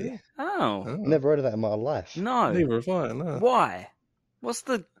 Yeah. Really? Oh. Oh, Never heard of that in my life. No. Neither have I. No. Why? What's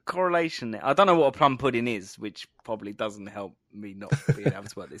the correlation there? I don't know what a plum pudding is, which probably doesn't help me not being able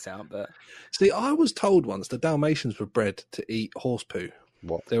to work this out. But See, I was told once the Dalmatians were bred to eat horse poo.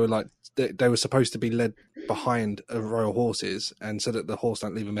 What? They were like they were supposed to be led behind royal horses, and so that the horse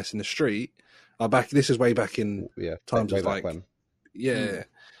don't leave a mess in the street. This is way back in Yeah, times way of back like when. yeah,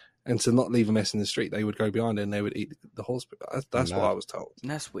 and to not leave a mess in the street, they would go behind it and they would eat the horse poo. That's what Mad. I was told.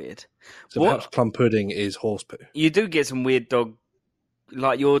 that's weird. So What? perhaps plum pudding is horse poo. You do get some weird dog,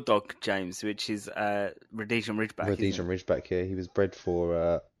 like your dog, James, which is Rhodesian Ridgeback. isn't Rhodesian Ridgeback here. He was bred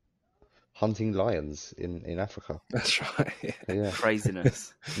for hunting lions in Africa. That's right. Yeah. it?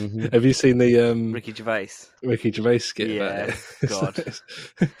 Craziness. hmm Have you seen the Ricky Gervais. Ricky Gervais skit Yeah, about it?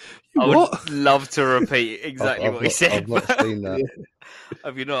 God. You I what? would love to repeat exactly I've what he not- said. I've not but- seen that.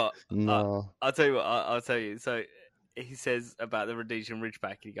 Have you not? No. I'll tell you what. I'll tell you. So he says about the Rhodesian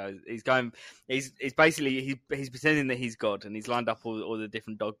Ridgeback. He's basically he's pretending that he's God, and he's lined up all the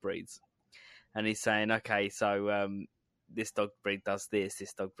different dog breeds, and he's saying, okay, so this dog breed does this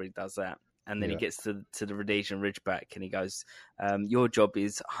dog breed does that, and then he Yeah. gets to the Rhodesian Ridgeback, and he goes, your job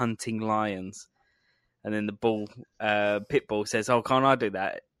is hunting lions, and then the pit bull says, oh, can't I do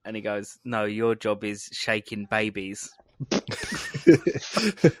that? And he goes, no, your job is shaking babies.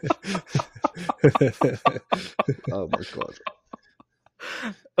 Oh my god.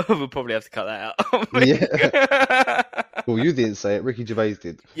 We'll probably have to cut that out. Yeah. Well, you didn't say it. Ricky Gervais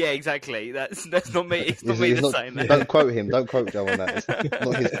did. Yeah, exactly. That's not me. It's not It's- me it's that's not- saying that. Don't quote him. Don't quote Joe on that. It's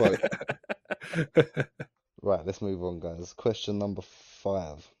not his quote. Right, let's move on, guys. Question number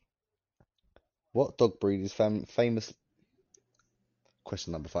 5. What dog breed is famous?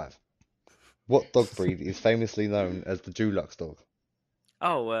 Question number 5. What dog breed is famously known as the Dulux dog?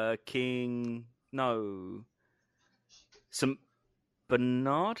 Oh, St.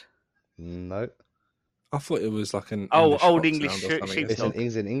 Bernard? No. I thought it was like an Oh, old foxhound English or something. sheep- It's dog.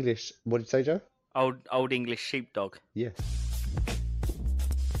 an English. What did you say, Joe? Old English sheepdog. Yes,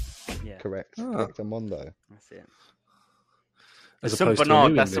 Yeah, correct. Ah. Correct, Armando. that's it. As St. opposed to a Bernard,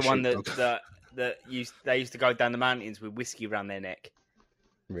 New that's the English one sheepdog. that they used to go down the mountains with whiskey around their neck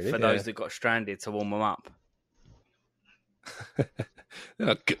Really? for Yeah. those that got stranded to warm them up.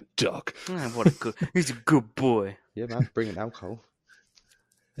 Oh, good dog. Oh, he's a good boy. Yeah, man. Bringing alcohol.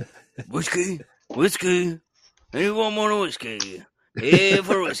 Whiskey. Anyone want a whiskey? Here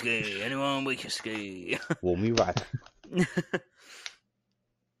for whiskey. Anyone whiskey? Warm me right.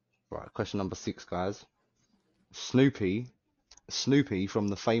 Right. Question number 6, guys. Snoopy from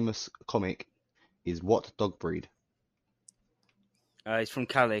the famous comic is what dog breed? He's from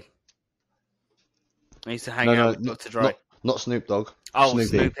Cali. I used to hang No, out no, with Dr. Dre. Not Snoop Dogg. Oh,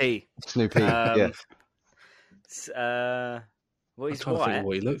 Snoopy. Snoopy. Yeah. Well, I'm he's trying to think white. of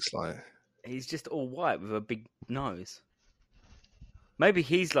what he looks like. He's just all white with a big nose. Maybe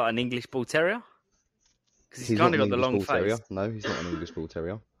he's like an English Bull Terrier? Because he's kind not of an got the English long Bull face. Terrier. No, he's not an English Bull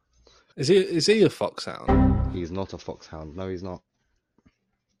Terrier. Is he a foxhound? He's not a foxhound. No, he's not.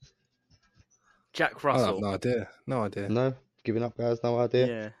 Jack I have Russell. no idea. No idea. No, giving up, guys. No idea.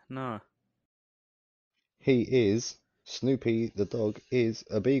 Yeah, no. He is Snoopy. The dog is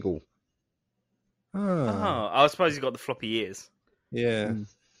a beagle. Oh, Ah, I suppose he's got the floppy ears. yeah.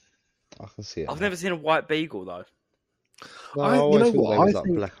 I can see it. I've now. never seen a white beagle, though. No, I- I you always know thought what? they was I like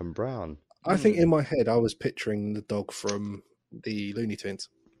think- black and brown. I think in my head I was picturing the dog from the Looney Tunes.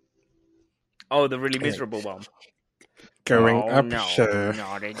 Oh, the really miserable one. Going Oh, up, no, sir.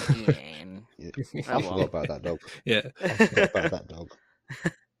 not again. Yeah. Oh, I forgot about that dog. Yeah. I forgot about that dog.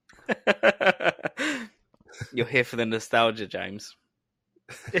 You're here for the nostalgia, James.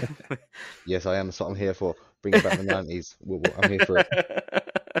 Yes, I am. That's what I'm here for. Bringing back the 90s. I'm here for it.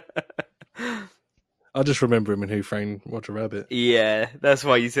 I just remember him in Who Framed Roger Rabbit. Yeah, that's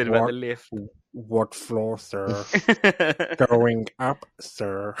why you said about the lift. What floor, sir? Going up,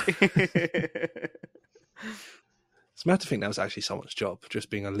 sir. It's mad to think that was actually someone's job, just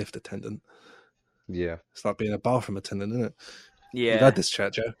being a lift attendant. Yeah. It's like being a bathroom attendant, isn't it? Yeah. You've had this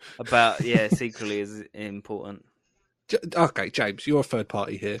chat, Joe. About secretly is important. Okay, James, you're a third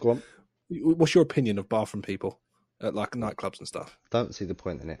party here. Go on. What's your opinion of bathroom people at like nightclubs and stuff? Don't see the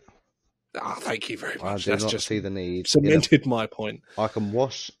point in it. Thank you very I much. do That's not just see the need. cemented my point. I can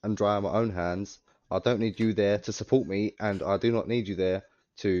wash and dry my own hands. I don't need you there to support me, and I do not need you there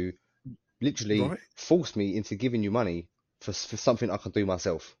to literally force me into giving you money for something I can do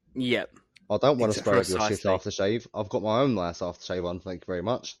myself. Yep. I don't want to spray up your shit Precisely. aftershave. I've got my own nice aftershave on. Thank you very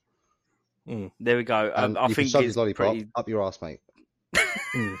much. There we go. And I you think can shove it's his lollipop pretty... up your ass, mate.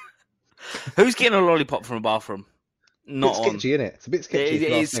 Who's getting a lollipop from a bathroom? Not It's on. sketchy, isn't it? It's a bit sketchy.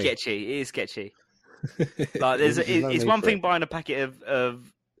 It is sketchy. It is sketchy. Like it's one thing buying a packet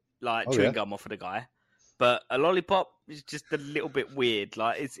of like chewing gum off of the guy, but a lollipop is just a little bit weird.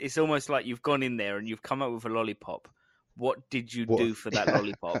 Like it's almost like you've gone in there and you've come up with a lollipop. What did you do for that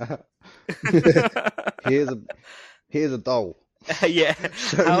lollipop? Here's a doll. Yeah.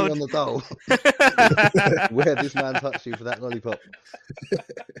 Show me on the doll where this man touched you for that lollipop.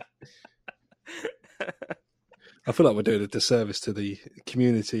 I feel like we're doing a disservice to the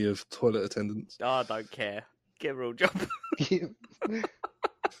community of toilet attendants. Oh, I don't care. Get a real job.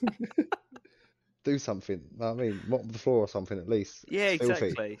 Do something. I mean, mop the floor or something at least. Yeah, It's filthy.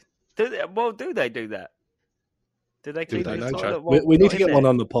 exactly. Do they do that? Do they clean We don't the know, toilet? Joe. while We need not to in get one there?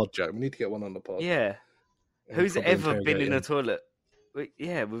 on the pod, Joe. We need to get one on the pod. Yeah. And Who's probably ever been interrogate in a him. toilet?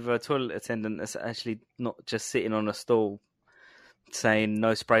 With a toilet attendant that's actually not just sitting on a stool saying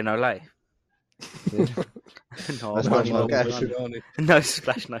no spray, no lay. Yeah. No, That's money, not no gash. money. No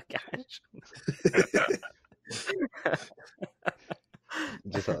splash, no cash.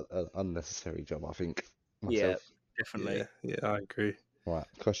 Just an unnecessary job, I think. Yeah, Myself. definitely. Yeah, I agree. Right.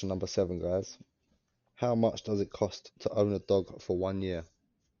 Question number 7, guys. How much does it cost to own a dog for 1 year?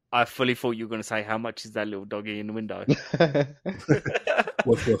 I fully thought you were going to say, how much is that little doggy in the window?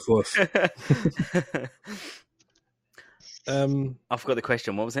 Woof, woof, woof. I forgot the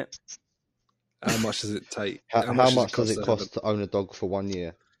question. What was it? How much does it take? How much does it cost to own a dog for 1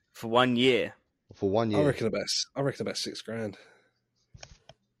 year? For 1 year? For 1 year. I reckon about $6,000.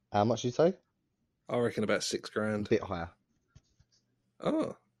 How much did you say? I reckon about A $6,000. bit higher.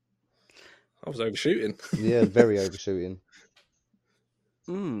 Oh, I was overshooting. Yeah, very overshooting.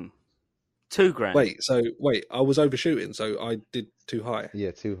 $2,000. Wait, I was overshooting, so I did too high.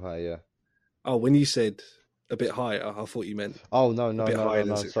 Yeah, too high, yeah. Oh, when you said a bit higher, I thought you meant Oh, no, bit higher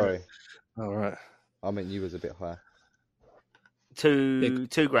than $6,000. sorry. all right. I meant you was a bit higher.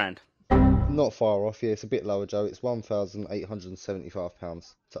 $2,000. Not far off, yeah. It's a bit lower, Joe. It's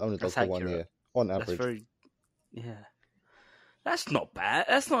 £1,875 to own a dog That's for 1 accurate. year, on That's average. very... Yeah. That's not bad.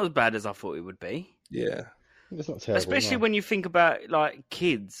 That's not as bad as I thought it would be. Yeah. It's not terrible. Especially no. when you think about, like,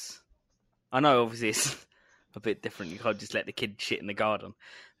 kids. I know, obviously, it's a bit different. You can't just let the kid shit in the garden.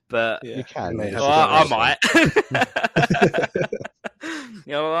 But Yeah. You can. They it's have well, just I not might.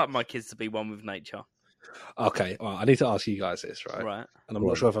 Yeah, I like my kids to be one with nature. Okay, well, I need to ask you guys this, right? Right. And I'm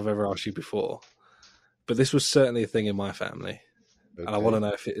not sure if I've ever asked you before, but this was certainly a thing in my family, and I want to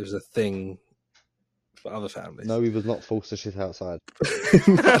know if it was a thing for other families. No, he was not forced to shit outside.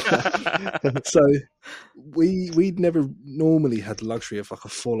 So we'd never normally had the luxury of like a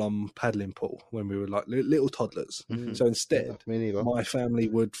full-on paddling pool when we were like little toddlers. Mhm. So instead, Me neither. my family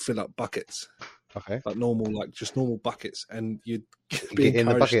would fill up buckets, Okay. like just normal buckets, and you'd Get be in the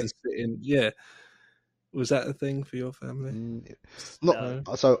encouraged bucket. to sit in. Yeah, was that a thing for your family?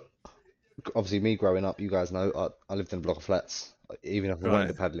 Not so. Obviously, me growing up, you guys know, I lived in a block of flats. Even if I went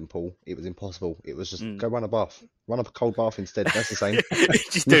to the paddling pool, it was impossible. It was just go run a bath, run up a cold bath instead. That's the same.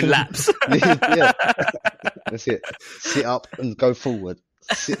 Just doing laps. Yeah, that's it. Sit up and go forward.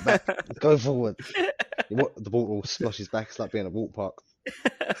 Sit back, go forward. The ball splashes back. It's like being at a walk park.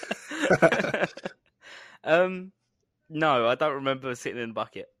 No, I don't remember sitting in a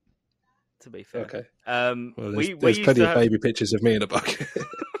bucket. To be fair. Okay. Well, Well, there's plenty of baby pictures of me in a bucket.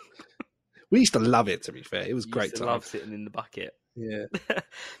 We used to love it. To be fair, it was great to time. love sitting in the bucket. Yeah.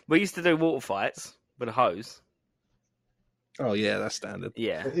 We used to do water fights with a hose. Oh yeah, that's standard.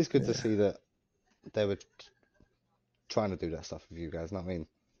 Yeah. It is good to see that they were trying to do that stuff with you guys. Know what I mean?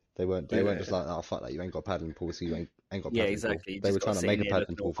 They weren't just like, oh fuck that, you ain't got a paddling pool, so you ain't got a Yeah, paddling exactly. You pool. They just were gotta trying to sit make a in there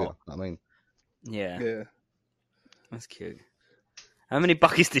paddling pool for you. Know what I mean? Yeah. Yeah. That's cute. How many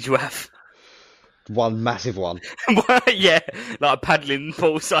buckets did you have? One massive one. Yeah, like a paddling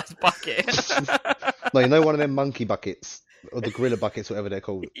pool-sized bucket. No, you know one of them monkey buckets or the gorilla buckets, whatever they're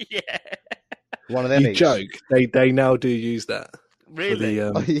called. Yeah. One of them. You each. joke? They now do use that. Really?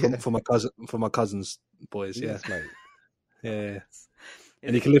 For, Oh, yeah. for my cousin's boys. Yeah. Yes, mate. Yeah.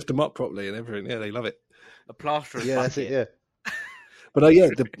 And you can lift them up properly and everything. Yeah, they love it. A plasterer's Yeah, that's bucket. it. Yeah. But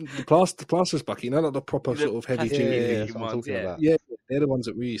the plaster's bucket, like the proper The sort of heavy plastic duty. Yeah, duty that's what I'm ones, talking yeah. about. Yeah, they're the ones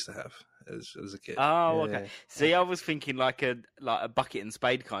that we used to have as a kid. Oh, Yeah. okay. See, I was thinking like a bucket and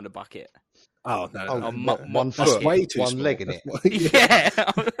spade kind of bucket. Oh no, Oh, no, A no. mo- mo- one That's foot, way too one small. leg in it. That's why- Yeah.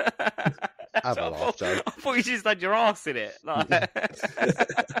 Have a laugh, Joe. I thought you just had your ass in it. Like, I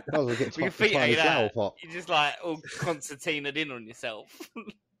was getting with your a feet tiny ain't flower out. pot. You're just like all concertinaed in on yourself.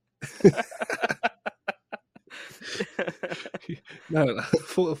 No,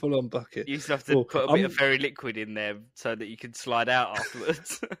 full on bucket. You used to have to Well, put a bit of fairy liquid in there so that you could slide out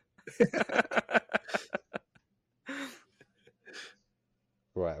afterwards.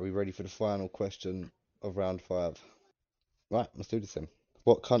 Right, are we ready for the final question of round 5? Right, let's do this then.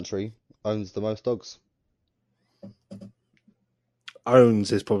 What country owns the most dogs?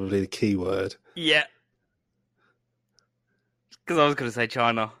 Owns is probably the key word. Yeah. Because I was going to say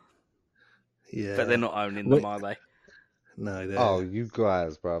China, Yeah, but they're not owning Wait. them, are they? No, they're... Oh, you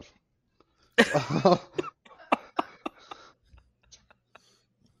guys, bruv.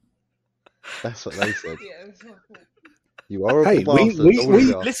 That's what they said. Yeah, it's not cool. You are a Hey, bastard. we- all of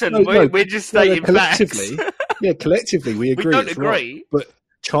you. Listen, No, we're just no, stating facts. collectively, yeah, collectively we We agree. don't it's wrong, agree. but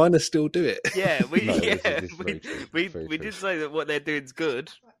China still do it. Yeah, we No, yeah this is we, very true, we, very we true. did say that what they're doing is good,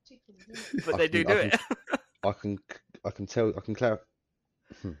 Like chicken, isn't it? but I they do can- do I it. I can tell. I can clarify.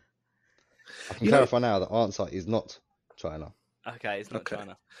 I can You know- clarify now. The answer is not China. Okay, it's not Okay.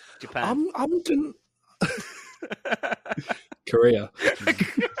 China. Japan. I'm gonna Korea.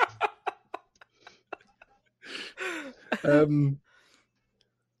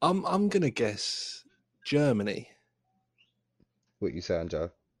 I'm gonna guess Germany. What you saying,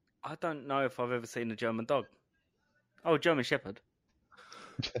 Joe? I don't know if I've ever seen a German dog. Oh, German Shepherd.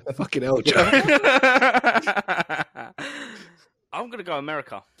 Fucking hell, Joe. I'm gonna go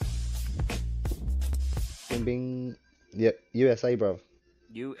America. Bing bing. Yep, USA, bruv.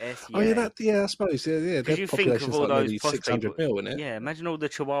 USA. Oh yeah, I suppose yeah. Their you think of population's all like those nearly posh 600 people. mil, isn't it? Yeah, imagine all the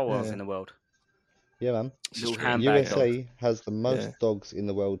chihuahuas Yeah. in the world. Yeah, man. Little true. handbag dog. USA has the most Yeah. dogs in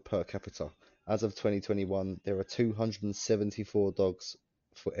the world per capita. As of 2021, there are 274 dogs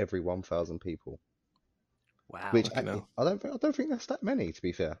for every 1,000 people. Wow. Which fucking hell. I don't think that's that many, to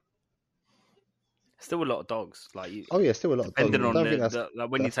be fair. Still a lot of dogs. Like you, Oh yeah, still a lot of dogs. depending I on don't think the, that's- like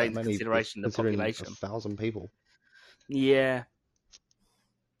when you that's take that into many, consideration the considering population. 1,000 people. Yeah.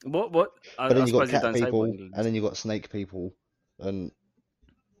 What? But then I you got suppose it cat don't say people, what in England. and then you got snake people, and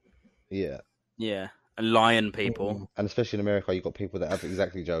yeah, Yeah, and lion people. and especially in America, you got people that have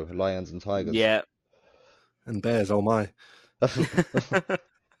exactly, Joe, lions and tigers. Yeah. And bears, oh my.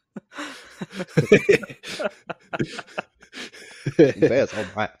 Bears. Oh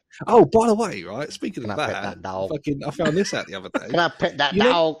my! Oh, by the way, right? Speaking Can of I pet that, that dog? I found this out the other day. Can I pet that You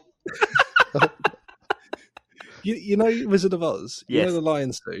know- dog? You know Wizard of Oz? You Yes. know the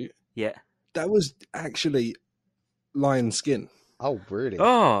lion suit? Yeah. That was actually lion skin. Oh really?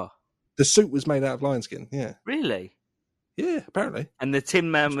 Oh, The suit was made out of lion skin. Yeah. really? Yeah, apparently. And the Tin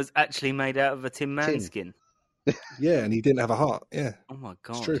Man was actually made out of a Tin Man Tin. skin. Yeah, and he didn't have a heart. Yeah, Oh my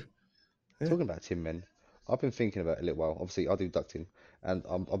god. it's true. Yeah. Talking about Tin Men, I've been thinking about it a little while. Obviously, I do ducting, and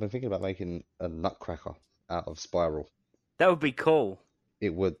I've been thinking about making a nutcracker out of spiral. That would be cool.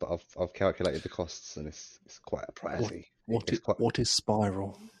 It would, but I've calculated the costs, and it's quite pricey. It's quite What is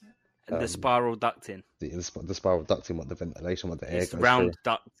spiral? The spiral ducting. the spiral ducting, what the ventilation, what the air It's goes round through.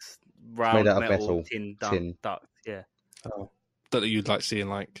 ducts, round out of metal, metal, tin, tin. ducts. Yeah. Oh, that you'd like seeing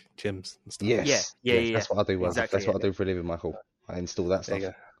like gyms and stuff. Yes, Yeah, yes, yeah, that's what I do. Well. exactly, That's what yeah. I do for a living, Michael. I install that There stuff. you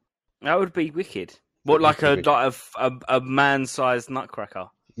go. That would be wicked. What, like would a man-sized nutcracker?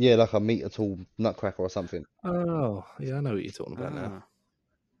 Yeah, like a meter tall nutcracker or something. Oh, yeah, I know what you're talking about now. Ah,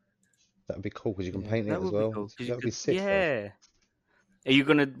 That'd be cool because you can Yeah, paint it that as would well. be cool. 'cause you That'd be could- sick. though. yeah. Are you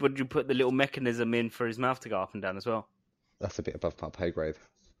gonna? Would you put the little mechanism in for his mouth to go up and down as well? That's a bit above my pay grade.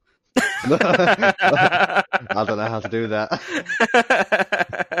 I don't know how to do that.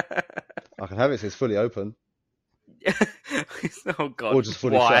 I can have it so it's fully open. Oh god! Or just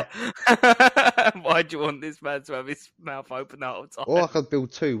fully why? Why do you want this man to have his mouth open the whole time? Or I could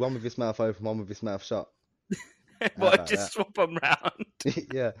build two, one with his mouth open, one with his mouth shut. Why about just swap them round?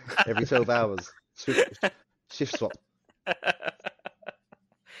 Yeah, every 12 hours. Shift swap.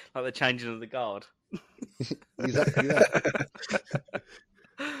 Like the changing of the guard. Exactly that.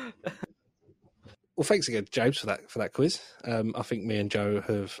 Well, thanks again, James, for that quiz. I think me and Joe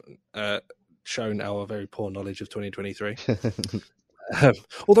have shown our very poor knowledge of 2023.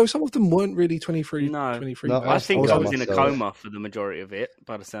 Although some of them weren't really 23. No. 23 No, based. I think I got was in a myself. coma for the majority of it,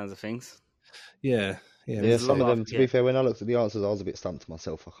 by the sounds of things. Yeah. Yeah, Yeah, a some lot of of- them. To yeah. be fair, when I looked at the answers, I was a bit stumped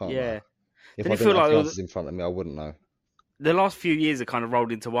myself. I can't Yeah. lie. If Did I it didn't feel have like the there was- answers in front of me, I wouldn't know. The last few years are kind of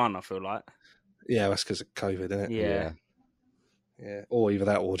rolled into one, I feel like. yeah, that's because of COVID, isn't it? Yeah. Yeah, or either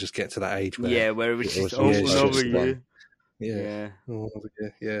that, or just get to that age where Yeah, where it was It just was oh, just another just year. yeah, Yeah. Oh,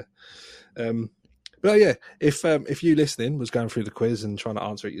 yeah. But yeah, if you listening was going through the quiz and trying to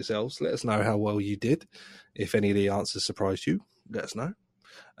answer it yourselves, let us know how well you did. If any of the answers surprised you, let us know.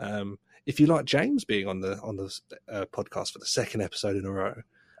 If you like James being on the podcast for the second episode in a row,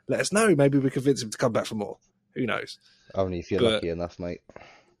 let us know. Maybe we convince him to come back for more. Who knows? Only if you're But- lucky enough, mate.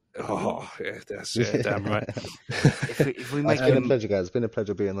 Oh, yeah, that's damn right. If we make It's been a him, pleasure, guys. It's been a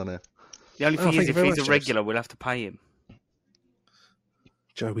pleasure being on here. the only thing thank is, you if very he's much, a regular, we'll have to pay him.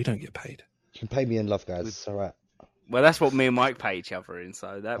 Joe, we don't get paid. You can pay me in love, guys. It's all right. Well, that's what me and Mike pay each other in,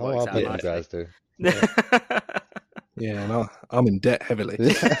 so that Oh, works I out bet you nicely. guys do. Yeah, and I'm in debt heavily.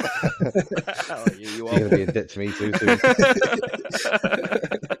 Oh, you You're are. going to be in debt to me too, soon.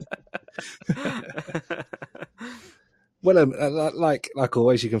 Well, like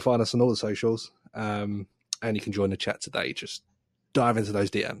always, you can find us on all the socials, and you can join the chat today. Just dive into those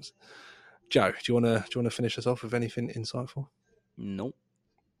DMs. Joe, do you want to finish us off with anything insightful? Nope.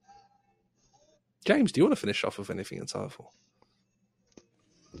 James, do you want to finish off with anything insightful?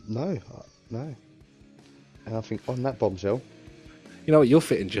 No. And I think on that bombshell, You know what? You're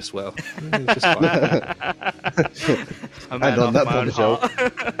fitting just well. Just fine. I'm And on off that my own bombshell-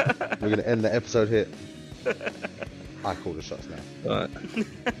 heart. we're going to end the episode here. I call the shots now. All right.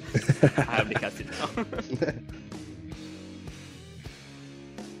 I have to cut it now.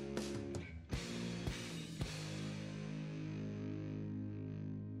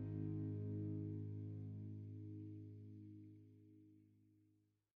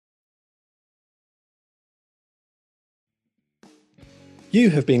 You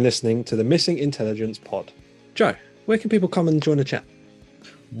have been listening to the Missing Intelligence Pod. Joe, where can people come and join the chat?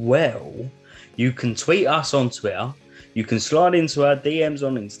 Well, you can tweet us on Twitter, you can slide into our DMs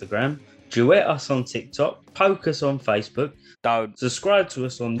on Instagram, duet us on TikTok, poke us on Facebook, subscribe to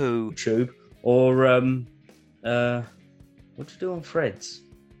us on YouTube, or what do you do on Threads?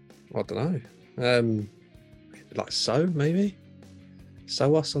 I don't know. Like so, maybe?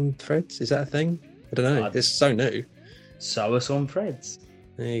 Sew us on Threads? Is that a thing? I don't know. It's so new. Sew us on Threads.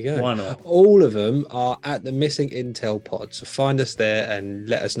 There you go. Why not? All of them are at the Missing Intel Pod. So find us there and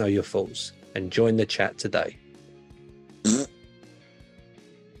let us know your thoughts and join the chat today.